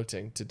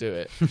Choupo-Moting to do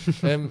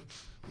it.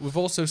 We've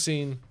also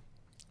seen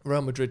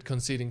Real Madrid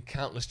conceding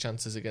countless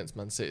chances against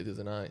Man City the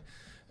other night.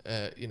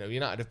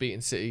 United have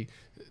beaten City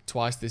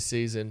twice this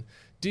season.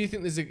 Do you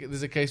think there's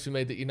a case to be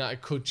made that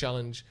United could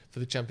challenge for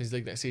the Champions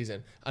League next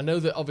season? I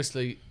know that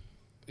obviously,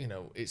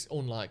 it's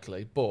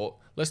unlikely, but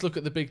let's look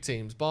at the big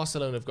teams.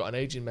 Barcelona have got an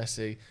aging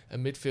Messi, a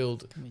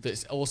midfield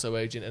that's also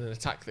aging, and an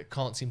attack that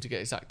can't seem to get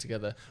its act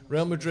together.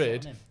 Real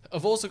Madrid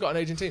have also got an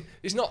aging team.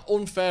 It's not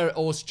unfair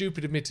or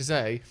stupid of me to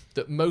say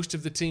that most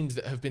of the teams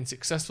that have been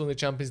successful in the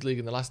Champions League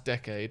in the last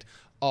decade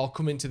are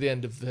coming to the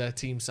end of their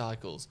team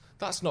cycles.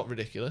 That's not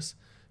ridiculous.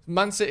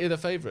 Man City are the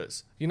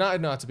favourites.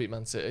 United know how to beat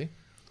Man City.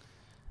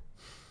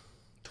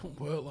 Don't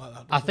work like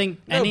that. I does it? think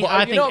No, any. but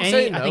I you know what I'm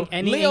saying, think though?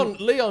 any.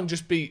 Leon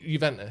just beat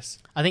Juventus.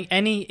 I think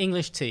any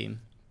English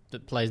team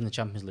that plays in the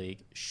Champions League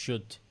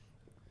should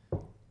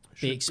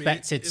Should be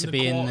expected in to the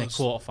be in the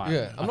quarters. quarterfinal.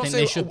 Yeah, I I'm not think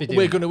saying they should be doing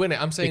we're that. going to win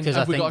it. I'm saying Because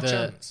have I we got a think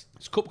chance?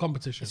 It's cup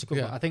competition. It's a good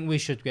Yeah. one. I think we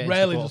should get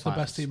Rarely into does the the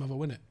best quarterfinals. team ever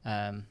win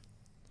it.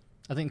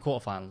 I think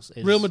quarterfinals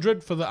is Real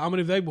Madrid, for how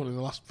many have they won in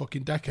the last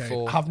fucking decade,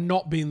 4. have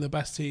not been the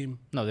best team.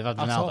 No, they've had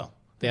at Ronaldo. all.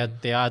 They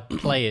had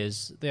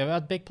players. They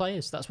had big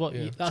players. That's what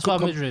Madrid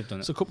have done.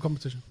 It's a cup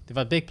competition. They've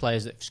had big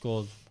players that have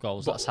scored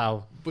goals. That's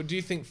how. But do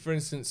you think, for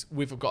instance,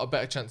 we've got a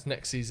better chance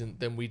next season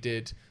than we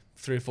did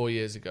 3 or 4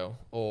 years ago,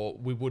 or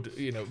we would,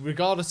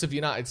 regardless of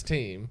United's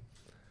team?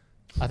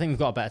 I think we've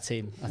got a better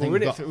team. I think we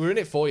were in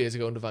it 4 years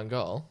ago under Van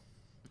Gaal.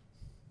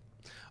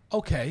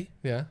 Okay,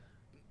 Yeah.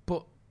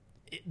 but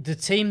the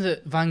team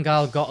that Van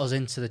Gaal got us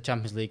into the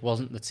Champions League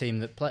wasn't the team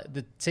that played.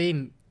 The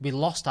team we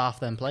lost half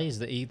them players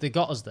that they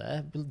got us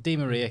there. Di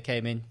Maria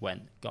came in,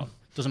 went, gone.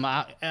 Doesn't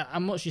matter how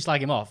much you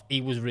slag him off.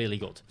 He was really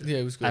good. Yeah,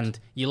 he was good. And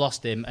you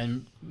lost him,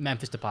 and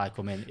Memphis Depay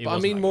come in. But I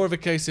mean more of a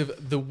case of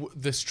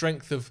the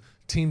strength of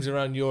teams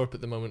around Europe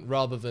at the moment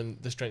rather than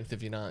the strength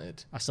of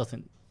United. I still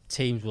think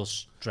teams will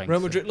strengthen. Real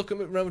Madrid, look at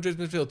Real Madrid's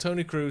midfield.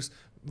 Toni Kroos,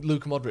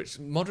 Luka Modric.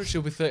 Modric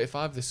will be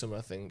 35 this summer,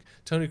 I think.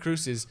 Toni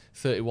Kroos is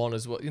 31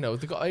 as well.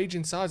 They've got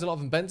aging size. A lot of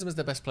them. Benzema's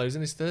their best player. He's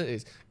in his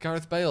 30s.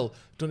 Gareth Bale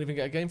don't even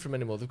get a game from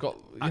anymore. They've got,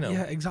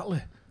 yeah,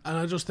 exactly. And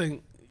I just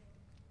think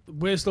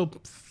we're still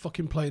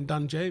fucking playing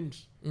Dan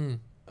James, and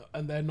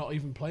they're not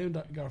even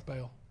playing Gareth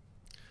Bale.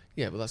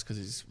 Yeah, but that's because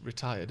he's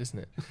retired, isn't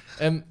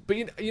it? But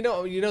you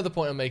know the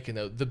point I'm making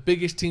though. The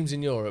biggest teams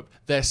in Europe,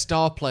 their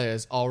star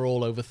players are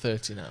all over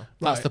 30 now.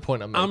 That's Right. the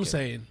point I'm making. I'm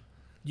saying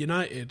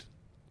United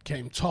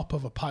came top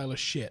of a pile of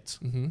shit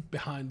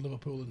behind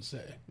Liverpool and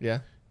City. Yeah.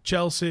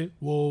 Chelsea,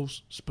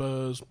 Wolves,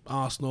 Spurs,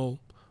 Arsenal,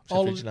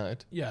 Sheffield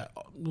United. Yeah,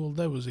 well,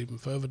 there was even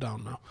further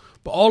down now.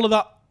 But all of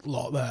that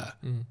lot there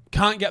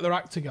can't get their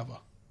act together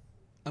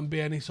and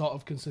be any sort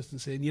of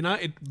consistency. And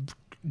United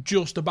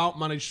just about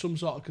managed some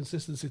sort of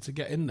consistency to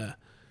get in there.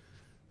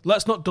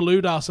 Let's not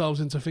delude ourselves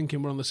into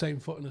thinking we're on the same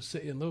footing as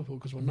City and Liverpool,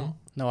 because we're not.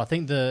 No, I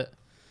think that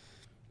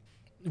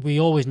we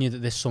always knew that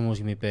this summer was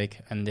going to be big,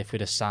 and if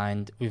we'd have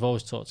signed, we've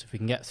always talked, if we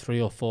can get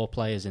 3 or 4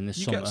 players in this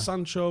You summer. get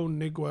Sancho,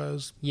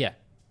 Niguez, Yeah.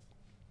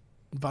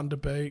 Van der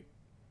Beek,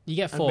 You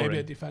get and 4 maybe in.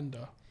 a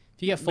defender.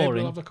 If you get 4 Maybe in,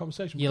 we'll have a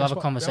conversation. you'll Guess have a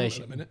what? We haven't at the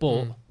conversation. minute.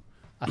 But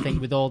I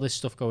think with all this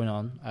stuff going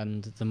on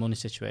and the money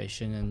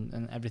situation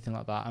and everything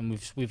like that, and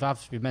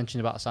we've mentioned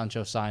about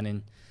Sancho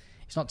signing,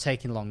 it's not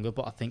taking longer,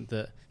 but I think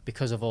that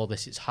because of all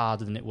this, it's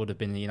harder than it would have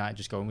been in United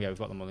just going, yeah, we've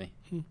got the money,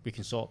 we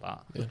can sort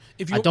that. Yeah.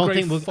 If you I don't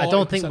upgrade think we're 40%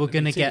 going to of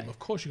your get. team, of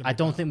course you're I gonna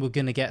don't do that. think we're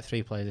going to get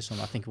 3 players this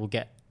summer. I think we'll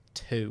get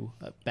 2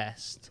 at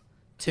best.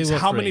 2 It's or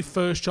how 3. many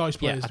first choice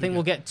players? Yeah, I think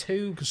we'll get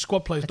 2 because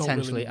squad players don't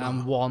potentially really matter.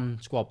 and 1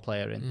 squad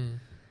player in,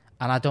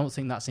 and I don't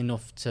think that's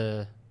enough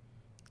to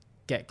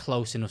get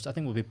close enough. I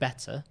think we'll be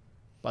better,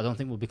 but I don't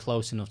think we'll be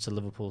close enough to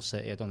Liverpool,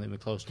 City. I don't think we're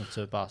close enough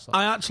to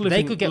Barcelona. I actually They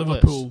think could get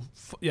Liverpool.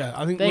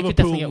 I think They could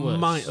definitely get Liverpool worse.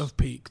 might have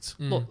peaked.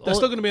 Look, They're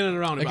still going to be in and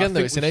around it. but I Again, though,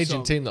 think it's an we've aging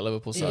sort- team that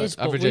Liverpool It side. is,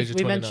 but Average age of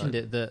we 29. mentioned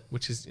it that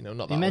which is not that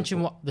you old,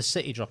 mentioned but- what the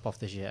City drop off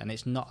this year, and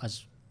it's not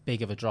as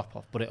big of a drop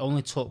off, but it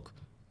only took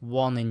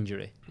 1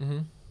 injury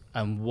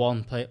and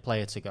 1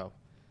 player to go.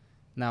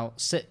 Now,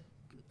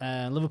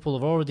 Liverpool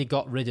have already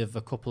got rid of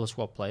a couple of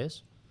squad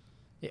players.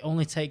 It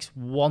only takes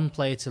 1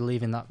 player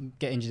to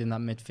get injured in that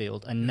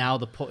midfield, and now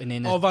they're putting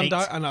in Van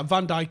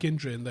Dijk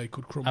injury, and they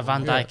could crumble. a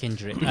Van Dijk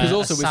injury, Because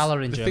also a Salah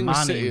with, injury, the thing a with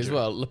Mane City as injury.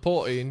 well,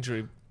 Laporte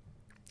injury,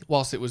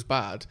 whilst it was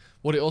bad,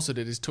 what it also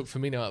did is took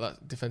Firmino out of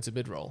that defensive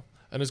mid role.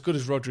 And as good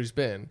as Rodri's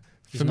been,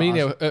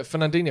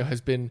 Fernandinho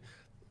has been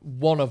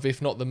one of,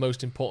 if not the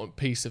most important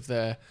piece of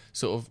their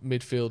sort of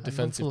midfield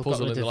defensive Liverpool got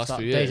puzzle rid in the of last that.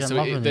 few years. Dejan So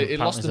Lovren it apparently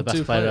lost is them the best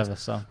 2 player players. ever,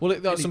 so. Well,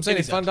 that's what I'm saying.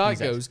 If Van Dijk He's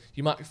dead. goes,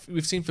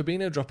 we've seen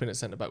Fabinho drop in at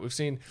centre back. We've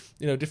seen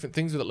different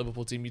things with that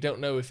Liverpool team. You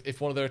don't know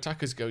if one of their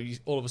attackers go,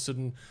 all of a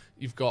sudden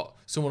you've got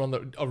someone on the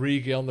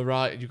Origi on the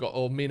right, and you've got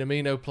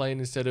Minamino playing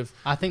instead of.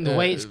 I think the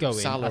way it's going,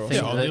 Salah I or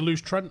think Yeah, or that- they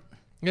lose Trent.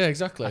 Yeah,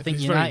 exactly. I think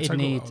It's very United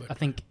integral, need. I think. I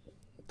think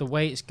the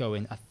way it's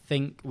going, I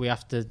think we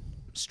have to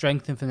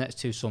strengthen for the next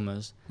 2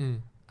 summers,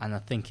 and I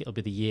think it'll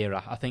be the year.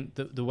 I think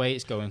the way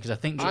it's going, because I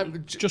think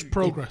Just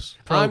progress.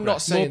 I'm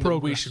not saying that we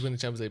progress. should win the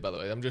Champions League, by the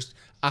way. I'm just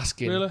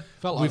asking. Really?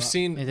 Felt like We've that.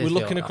 seen. It did We're feel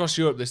looking like across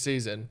Europe this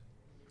season.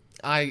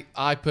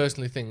 I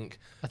personally think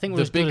we're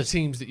the as good big as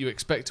teams that you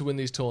expect to win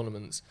these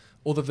tournaments,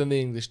 other than the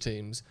English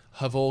teams,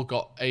 have all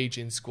got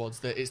aging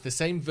squads. It's the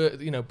same.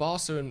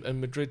 Barca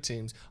and Madrid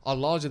teams are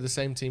largely the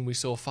same team we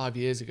saw 5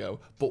 years ago,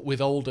 but with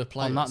older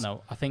players. On that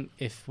note, I think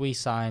if we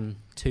sign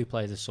 2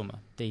 players this summer,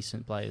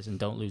 decent players, and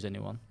don't lose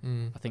anyone,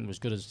 I think we're as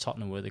good as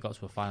Tottenham were. They got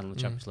to a final in the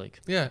Champions League.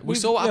 Yeah, we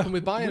saw what happened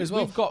with Bayern as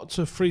well. We've got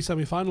to 3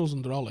 semi-finals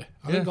under Ollie.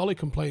 I think Ollie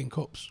can play in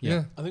cups.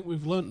 Yeah. I think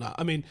we've learnt that.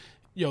 I mean,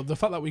 the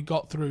fact that we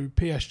got through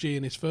PSG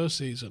in his first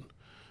season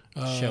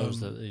Shows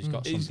that he's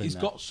got something. He's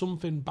got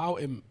something about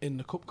him in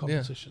the cup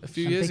competition. A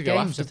few And years big ago,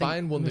 games, after I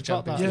think Bayern won the we've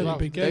got that Champions as League, well. the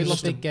big they games.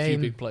 lost a Big few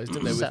game big players,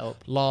 didn't they? With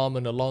setup. Lahm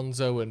and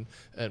Alonso and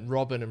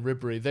Robin and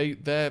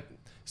Ribéry. Their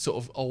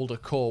sort of older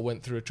core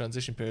went through a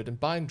transition period, and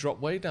Bayern dropped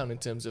way down in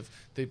terms of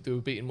they were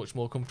beaten much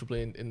more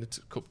comfortably in the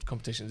cup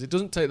competitions. It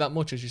doesn't take that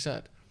much, as you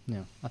said.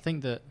 Yeah, I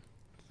think that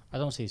I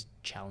don't see it's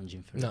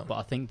challenging for it. No. But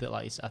I think that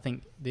I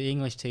think the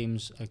English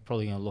teams are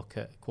probably going to look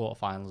at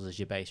quarterfinals as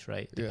your base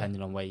rate,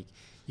 depending on where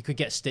you could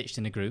get stitched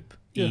in a group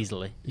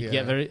easily. You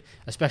could get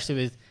especially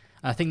with.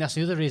 And I think that's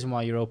the other reason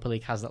why Europa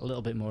League has that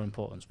little bit more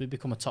importance. We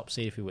become a top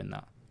seed if we win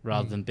that,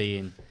 rather than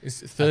being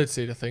it's third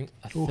seed, I think.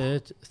 A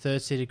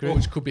third seed group,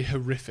 which could be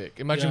horrific.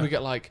 Imagine we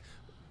get like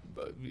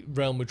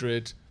Real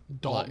Madrid,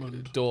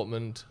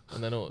 Dortmund,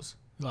 and then us.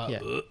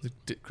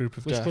 The group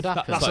of which death. could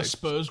happen. That's like, a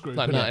Spurs group.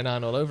 Like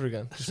 99 all over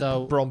again.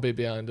 So Bromby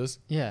behind us.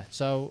 Yeah,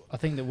 so I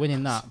think that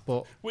winning that,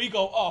 but we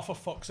go, oh, for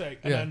fuck's sake,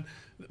 and then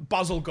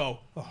Basel go,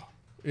 oh.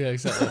 Yeah,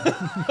 exactly.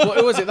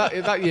 What was it?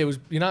 That year was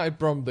United,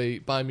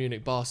 Bromby, Bayern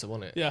Munich, Barca,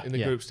 wasn't it? Yeah. In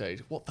the group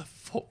stage. What the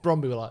fuck?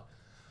 Bromby were like,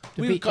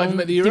 we we can't even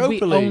make the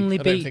Europa League. only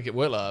I don't beat think it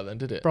worked like that then,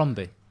 did it?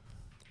 Bromby.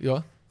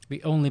 Yeah.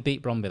 We only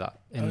beat Bromby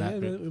in that Yeah,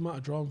 group. we might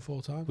have drawn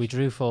 4 times. We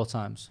drew 4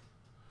 times.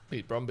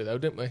 Beat Bromby though,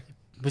 didn't we?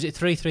 Was it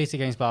 3-3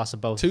 against Barca?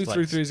 Both 2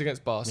 flips, 3-3s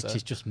against Barca. which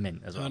is just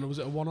mint as well. And was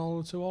it a 1-all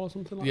or 2-all or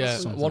something like Yeah,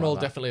 that? Something 1-all like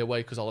that. definitely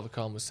away because Oliver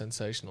Kahn was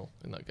sensational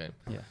in that game.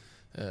 Yeah.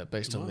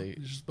 Based on the...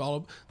 It's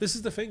just this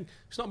is the thing.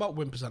 It's not about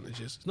win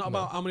percentages. It's not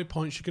about how many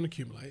points you can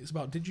accumulate. It's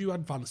about, did you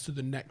advance to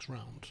the next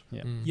round?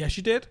 Yeah. Yes,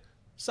 you did.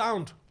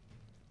 Sound.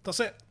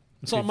 That's it.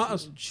 That's all that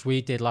matters. Which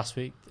we did last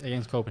week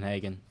against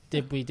Copenhagen.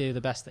 Did we do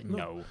the best thing?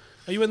 No.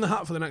 Are you in the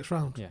hat for the next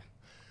round? Yeah.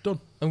 Done.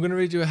 I'm going to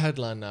read you a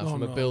headline now from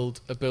no.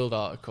 a build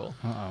article.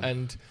 Uh-oh.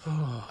 And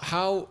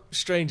how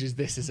strange is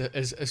this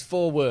as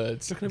 4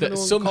 words Do you reckon that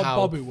anyone somehow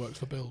called Bob who works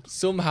for Build?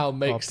 somehow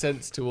make Bob.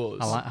 sense to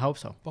us. I hope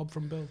so. Bob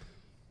from Build.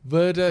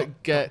 Verda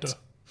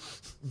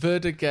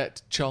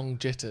get Chong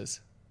jitters.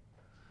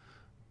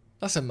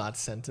 That's a mad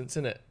sentence,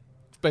 isn't it?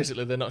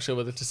 Basically, they're not sure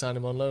whether to sign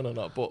him on loan or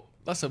not, but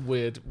that's a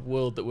weird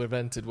world that we've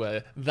entered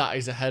where that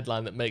is a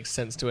headline that makes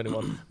sense to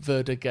anyone.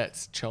 Verda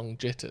gets Chong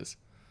jitters.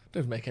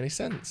 Doesn't make any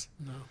sense.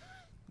 No.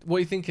 What are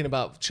you thinking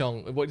about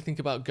Chong? What do you think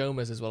about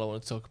Gomez as well? I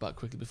want to talk about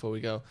quickly before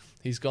we go.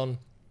 He's gone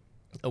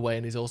away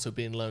and he's also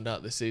being loaned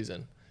out this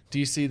season. Do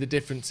you see the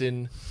difference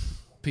in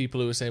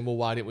people who are saying, well,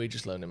 why didn't we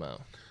just loan him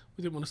out?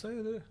 We didn't want to stay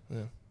there, did we?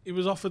 Yeah. He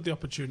was offered the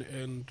opportunity,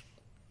 and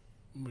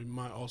we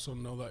might also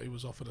know that he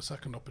was offered a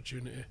second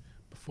opportunity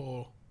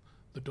before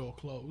the door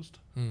closed.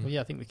 Well,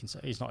 yeah, I think we can say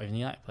he's not even a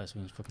United player, so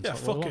we can fucking Yeah, talk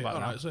fuck all it. about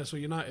All it now. right, so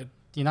United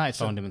United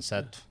phoned him and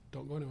said,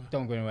 don't go anywhere.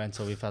 "Don't go anywhere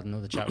until we've had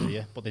another chat with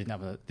you." But they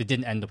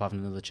didn't end up having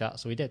another chat,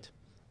 so we did.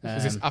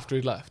 Is this after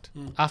he left?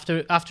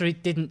 After he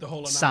didn't The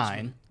whole sign,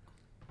 announcement.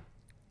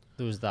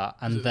 there was that,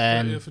 Was and it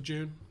then the 30th of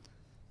June.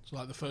 So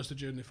like the 1st of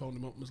June, they phoned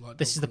him up and was like,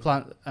 this "Don't is the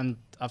come plan. And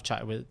I've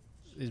chatted with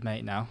his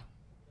mate now.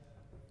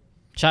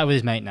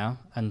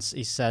 And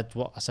he said,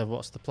 "What?" I said,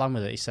 "What's the plan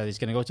with it?" He said he's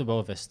going to go to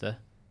Boa Vista,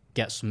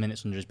 get some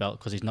minutes under his belt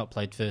because he's not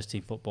played first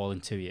team football in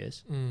 2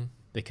 years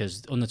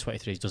because under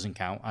 23s doesn't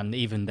count, and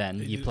even then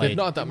you They've played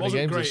not had that It many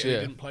wasn't games great, this and he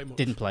year.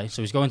 didn't play much.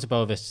 So he's going to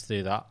Boa Vista to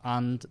do that,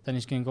 and then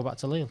he's going to go back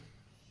to Lille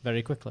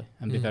very quickly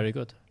and be very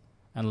good.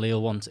 And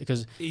Lille wants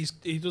because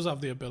He does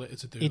have the ability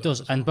to do that. he does,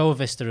 as and well. Boa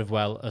Vista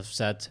have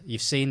said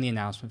you've seen the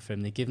announcement for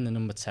him. They've given the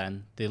number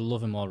 10. They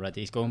love him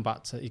already. He's going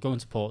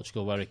to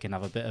Portugal where he can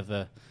have a bit of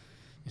a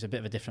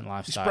different He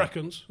lifestyle.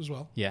 Spreckens as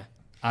well. Yeah,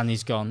 and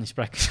he's gone. He's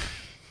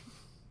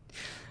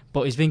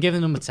but he's been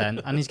given number 10,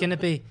 and he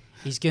could,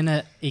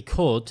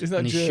 Isn't that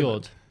and he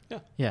German?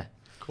 should. Yeah.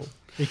 Cool.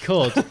 He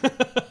could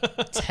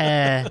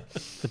tear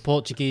the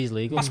Portuguese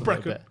league up a little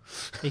Sprechen. bit.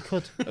 He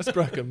could, That's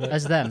Breckham, mate.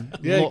 as them,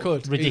 Yeah, he look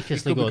could. He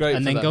ridiculously could be good, great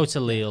and for then them. go to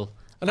Lille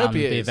And I hope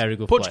and he be a is. very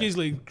good Portuguese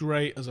player. league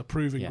great as a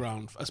proving Yeah.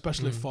 ground,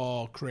 especially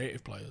for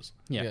creative players.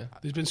 Yeah. Yeah.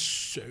 There's been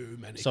so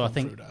many. So I come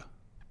think- through there.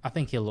 I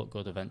think he'll look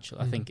good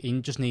eventually. I think he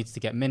just needs to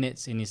get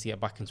minutes. He needs to get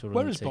back into a Where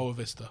running is team. Boa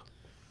Vista?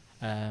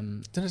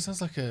 Don't it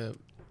sounds like a...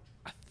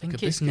 I think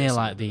like a it's biscuit near or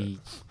like something,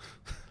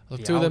 the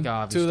two of them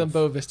Algarve two of them stuff.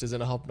 Boa Vistas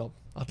and a hobnob.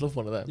 I'd love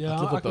one of them. Yeah,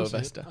 I'd love I a can Boa see it.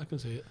 Vista. I can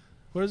see it.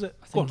 Where is it?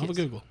 I Go on, think have a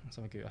it's- Google. let's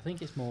have a Google. I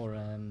think it's more.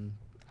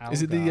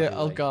 Is it the Algarve way.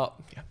 Algarve?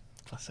 Yeah,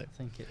 classic. I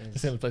think it It's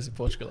is. the only place in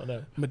Portugal I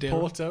know. Madeira.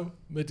 Porto,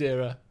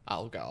 Madeira,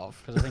 Algarve.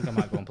 Because I think I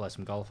might go and play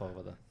some golf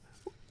over there.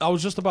 I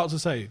was just about to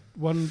say,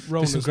 when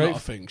Rona's some great- not a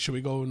thing, should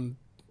we go and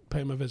pay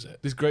him a visit?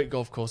 There's great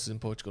golf courses in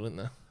Portugal, isn't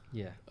there?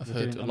 Yeah, I've we're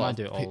heard doing- a I lot might of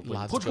do it all.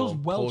 lads Portugal's go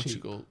well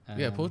cheap. Portugal.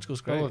 Yeah, Portugal's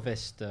great. Boa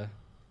Vista.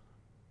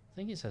 I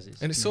think it says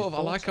it's. And it's sort of,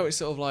 I like how it's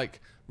sort of like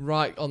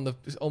right on the,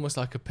 it's almost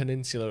like a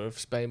peninsula of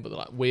Spain, but they're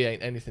like, we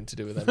ain't anything to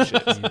do with them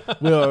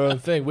shits. We're our own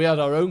thing. We had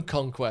our own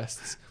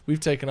conquests. We've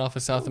taken half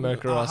of South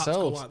America Our hats go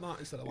ourselves. like that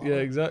instead of like Yeah,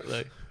 that.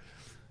 exactly.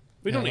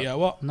 We done it yet,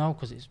 what? No,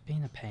 because it's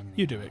been a pain. In the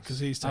You do ass. it, because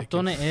he's I've taking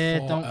done it here.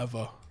 Don't.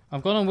 forever.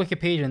 I've gone on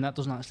Wikipedia and that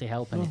doesn't actually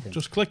help No, anything.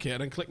 just click it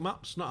and then click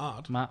maps. Not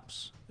hard.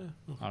 Maps. Yeah,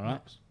 All right.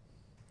 maps.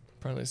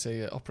 Apparently it's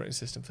a operating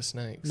system for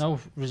snakes. No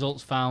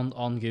results found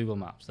on Google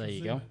Maps. There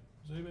you go.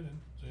 Zoom in.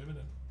 Zoom in.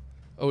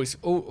 Oh, it's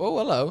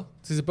hello.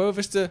 There's a Boa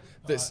Vista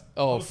that's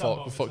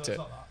fuck, we fucked it.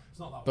 It's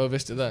not that Boa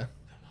Vista there.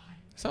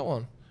 It's that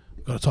one.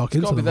 Got to talk It's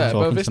into got to be the there. mic.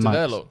 Boa Talking to Vista the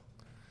there. mics. Look.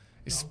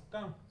 It's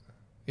Down.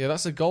 yeah,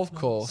 that's a golf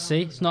course.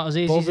 See, it's not as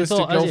easy Boa as you Vista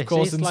thought. is Golf it?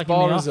 Course See, and it's Spa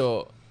slagging me off.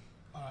 Resort.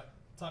 All right.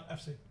 Type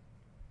FC.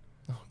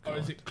 Oh, Or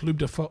is God. it Club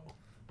de Foot?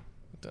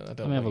 I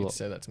don't me have want a you look. to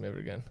say that to me ever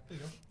again.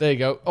 There you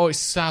go. Oh, it's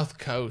South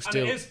Coast. And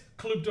it is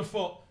Club de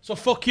Foot. So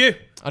fuck you.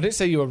 I didn't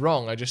say you were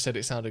wrong. I just said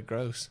it sounded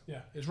gross.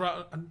 Yeah, it's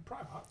right. And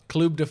Primark.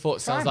 Club de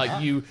Foot sounds like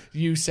Primark?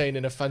 you saying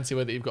in a fancy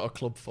way that you've got a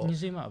club Can foot. you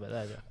zoom out a bit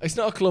there, Joe? It's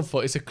not a club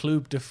foot. It's a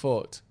Club de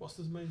Foot. What's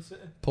the main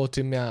city?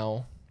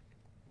 Portimao.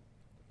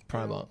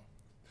 Primark.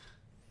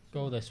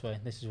 Go this way.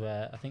 This is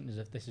where I think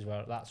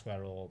that's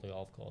where all the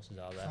golf courses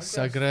are there. Is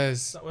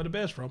Sagres. that where the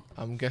beer's from?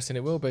 I'm guessing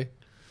it will be.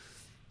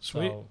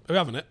 Sweet. So- Are we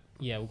having it?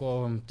 Yeah, we'll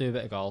go and do a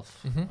bit of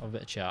golf, have a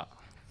bit of chat,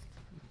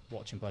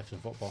 watch him play some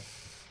football.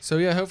 So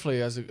yeah, hopefully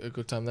he has a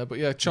good time there. But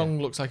yeah, Chong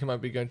looks like he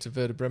might be going to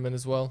Werder Bremen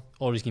as well.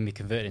 Or he's going to be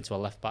converted into a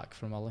left back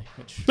from Ollie,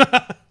 which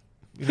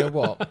You know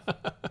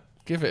what?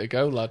 Give it a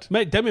go, lad.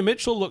 Mate, Demi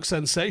Mitchell looks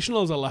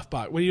sensational as a left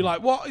back. When you're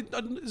like, what?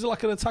 Is it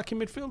like an attacking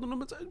midfielder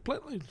number 10?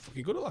 He's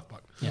fucking good at left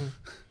back. yeah.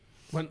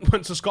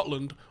 Went to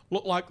Scotland,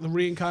 looked like the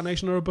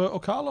reincarnation of Roberto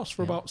Carlos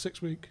for about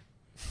 6 weeks.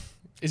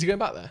 Is he going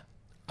back there?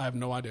 I have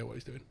no idea what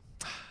he's doing.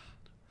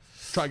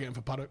 Try to get him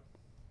for Paddock.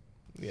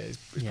 Yeah, he's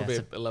Yeah, probably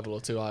it's a level or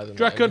two higher than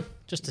Do you that, reckon?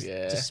 Just a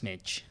Yeah.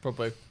 smidge.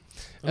 Probably.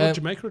 I know Um,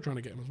 Jamaica are trying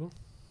to get him as well.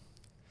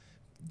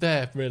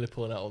 They're really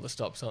pulling out all the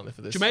stops, aren't they,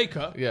 for this?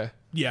 Jamaica? Yeah.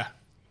 Yeah.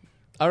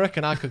 I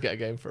reckon I could get a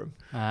game for him.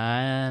 No.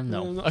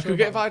 I'm not I sure could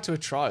get about invited to a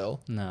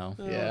trial. No.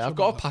 Yeah, sure I've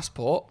got a about that.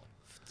 passport.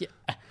 Yeah.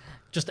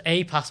 Just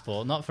a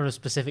passport, not for a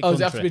specific Oh, country.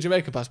 does it have to be a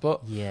Jamaican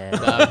passport? Yeah.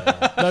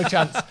 No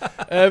chance.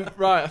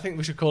 Right, I think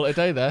we should call it a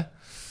day there.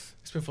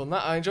 It's been fun.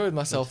 That I enjoyed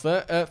myself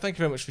there. Thank you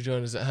very much for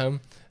joining us at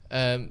home.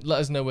 Let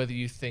us know whether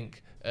you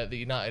think that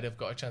United have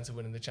got a chance of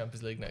winning the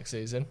Champions League next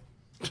season.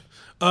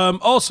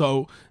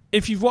 Also,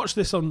 if you've watched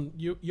this on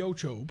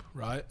YouTube,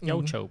 right?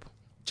 Yo, Chope.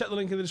 Check the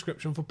link in the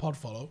description for pod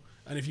follow,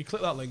 and if you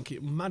click that link,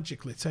 it will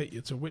magically take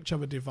you to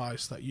whichever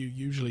device that you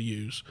usually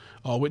use,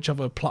 or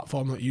whichever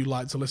platform that you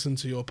like to listen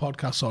to your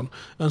podcasts on,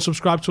 and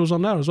subscribe to us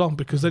on there as well,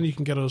 because then you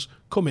can get us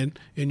coming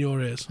in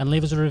your ears. And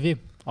leave us a review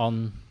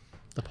on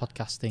the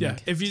podcasting. Yeah,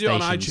 if you do it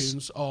on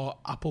stations. iTunes or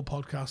Apple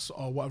Podcasts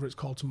or whatever it's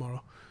called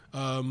tomorrow,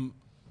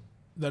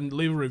 then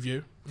leave a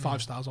review,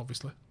 5 stars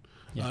obviously,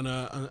 Yeah.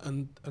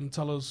 and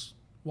tell us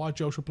why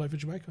Joe should play for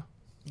Jamaica.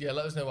 Yeah,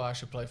 let us know why I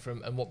should play for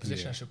him and what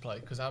position I should play,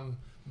 because I'm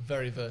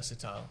very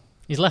versatile.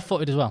 He's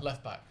left-footed as well.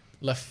 Left back.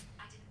 Left.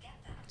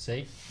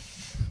 See?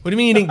 What do you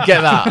mean you didn't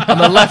get that? I'm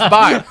a left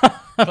back.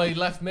 Play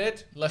left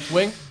mid, left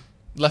wing,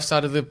 left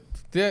side of the...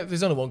 Yeah,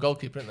 there's only one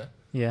goalkeeper, isn't there?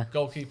 Yeah.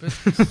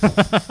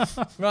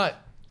 Goalkeepers. Right,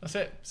 that's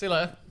it. See you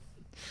later.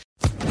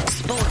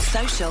 Sports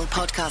Social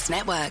Podcast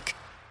Network.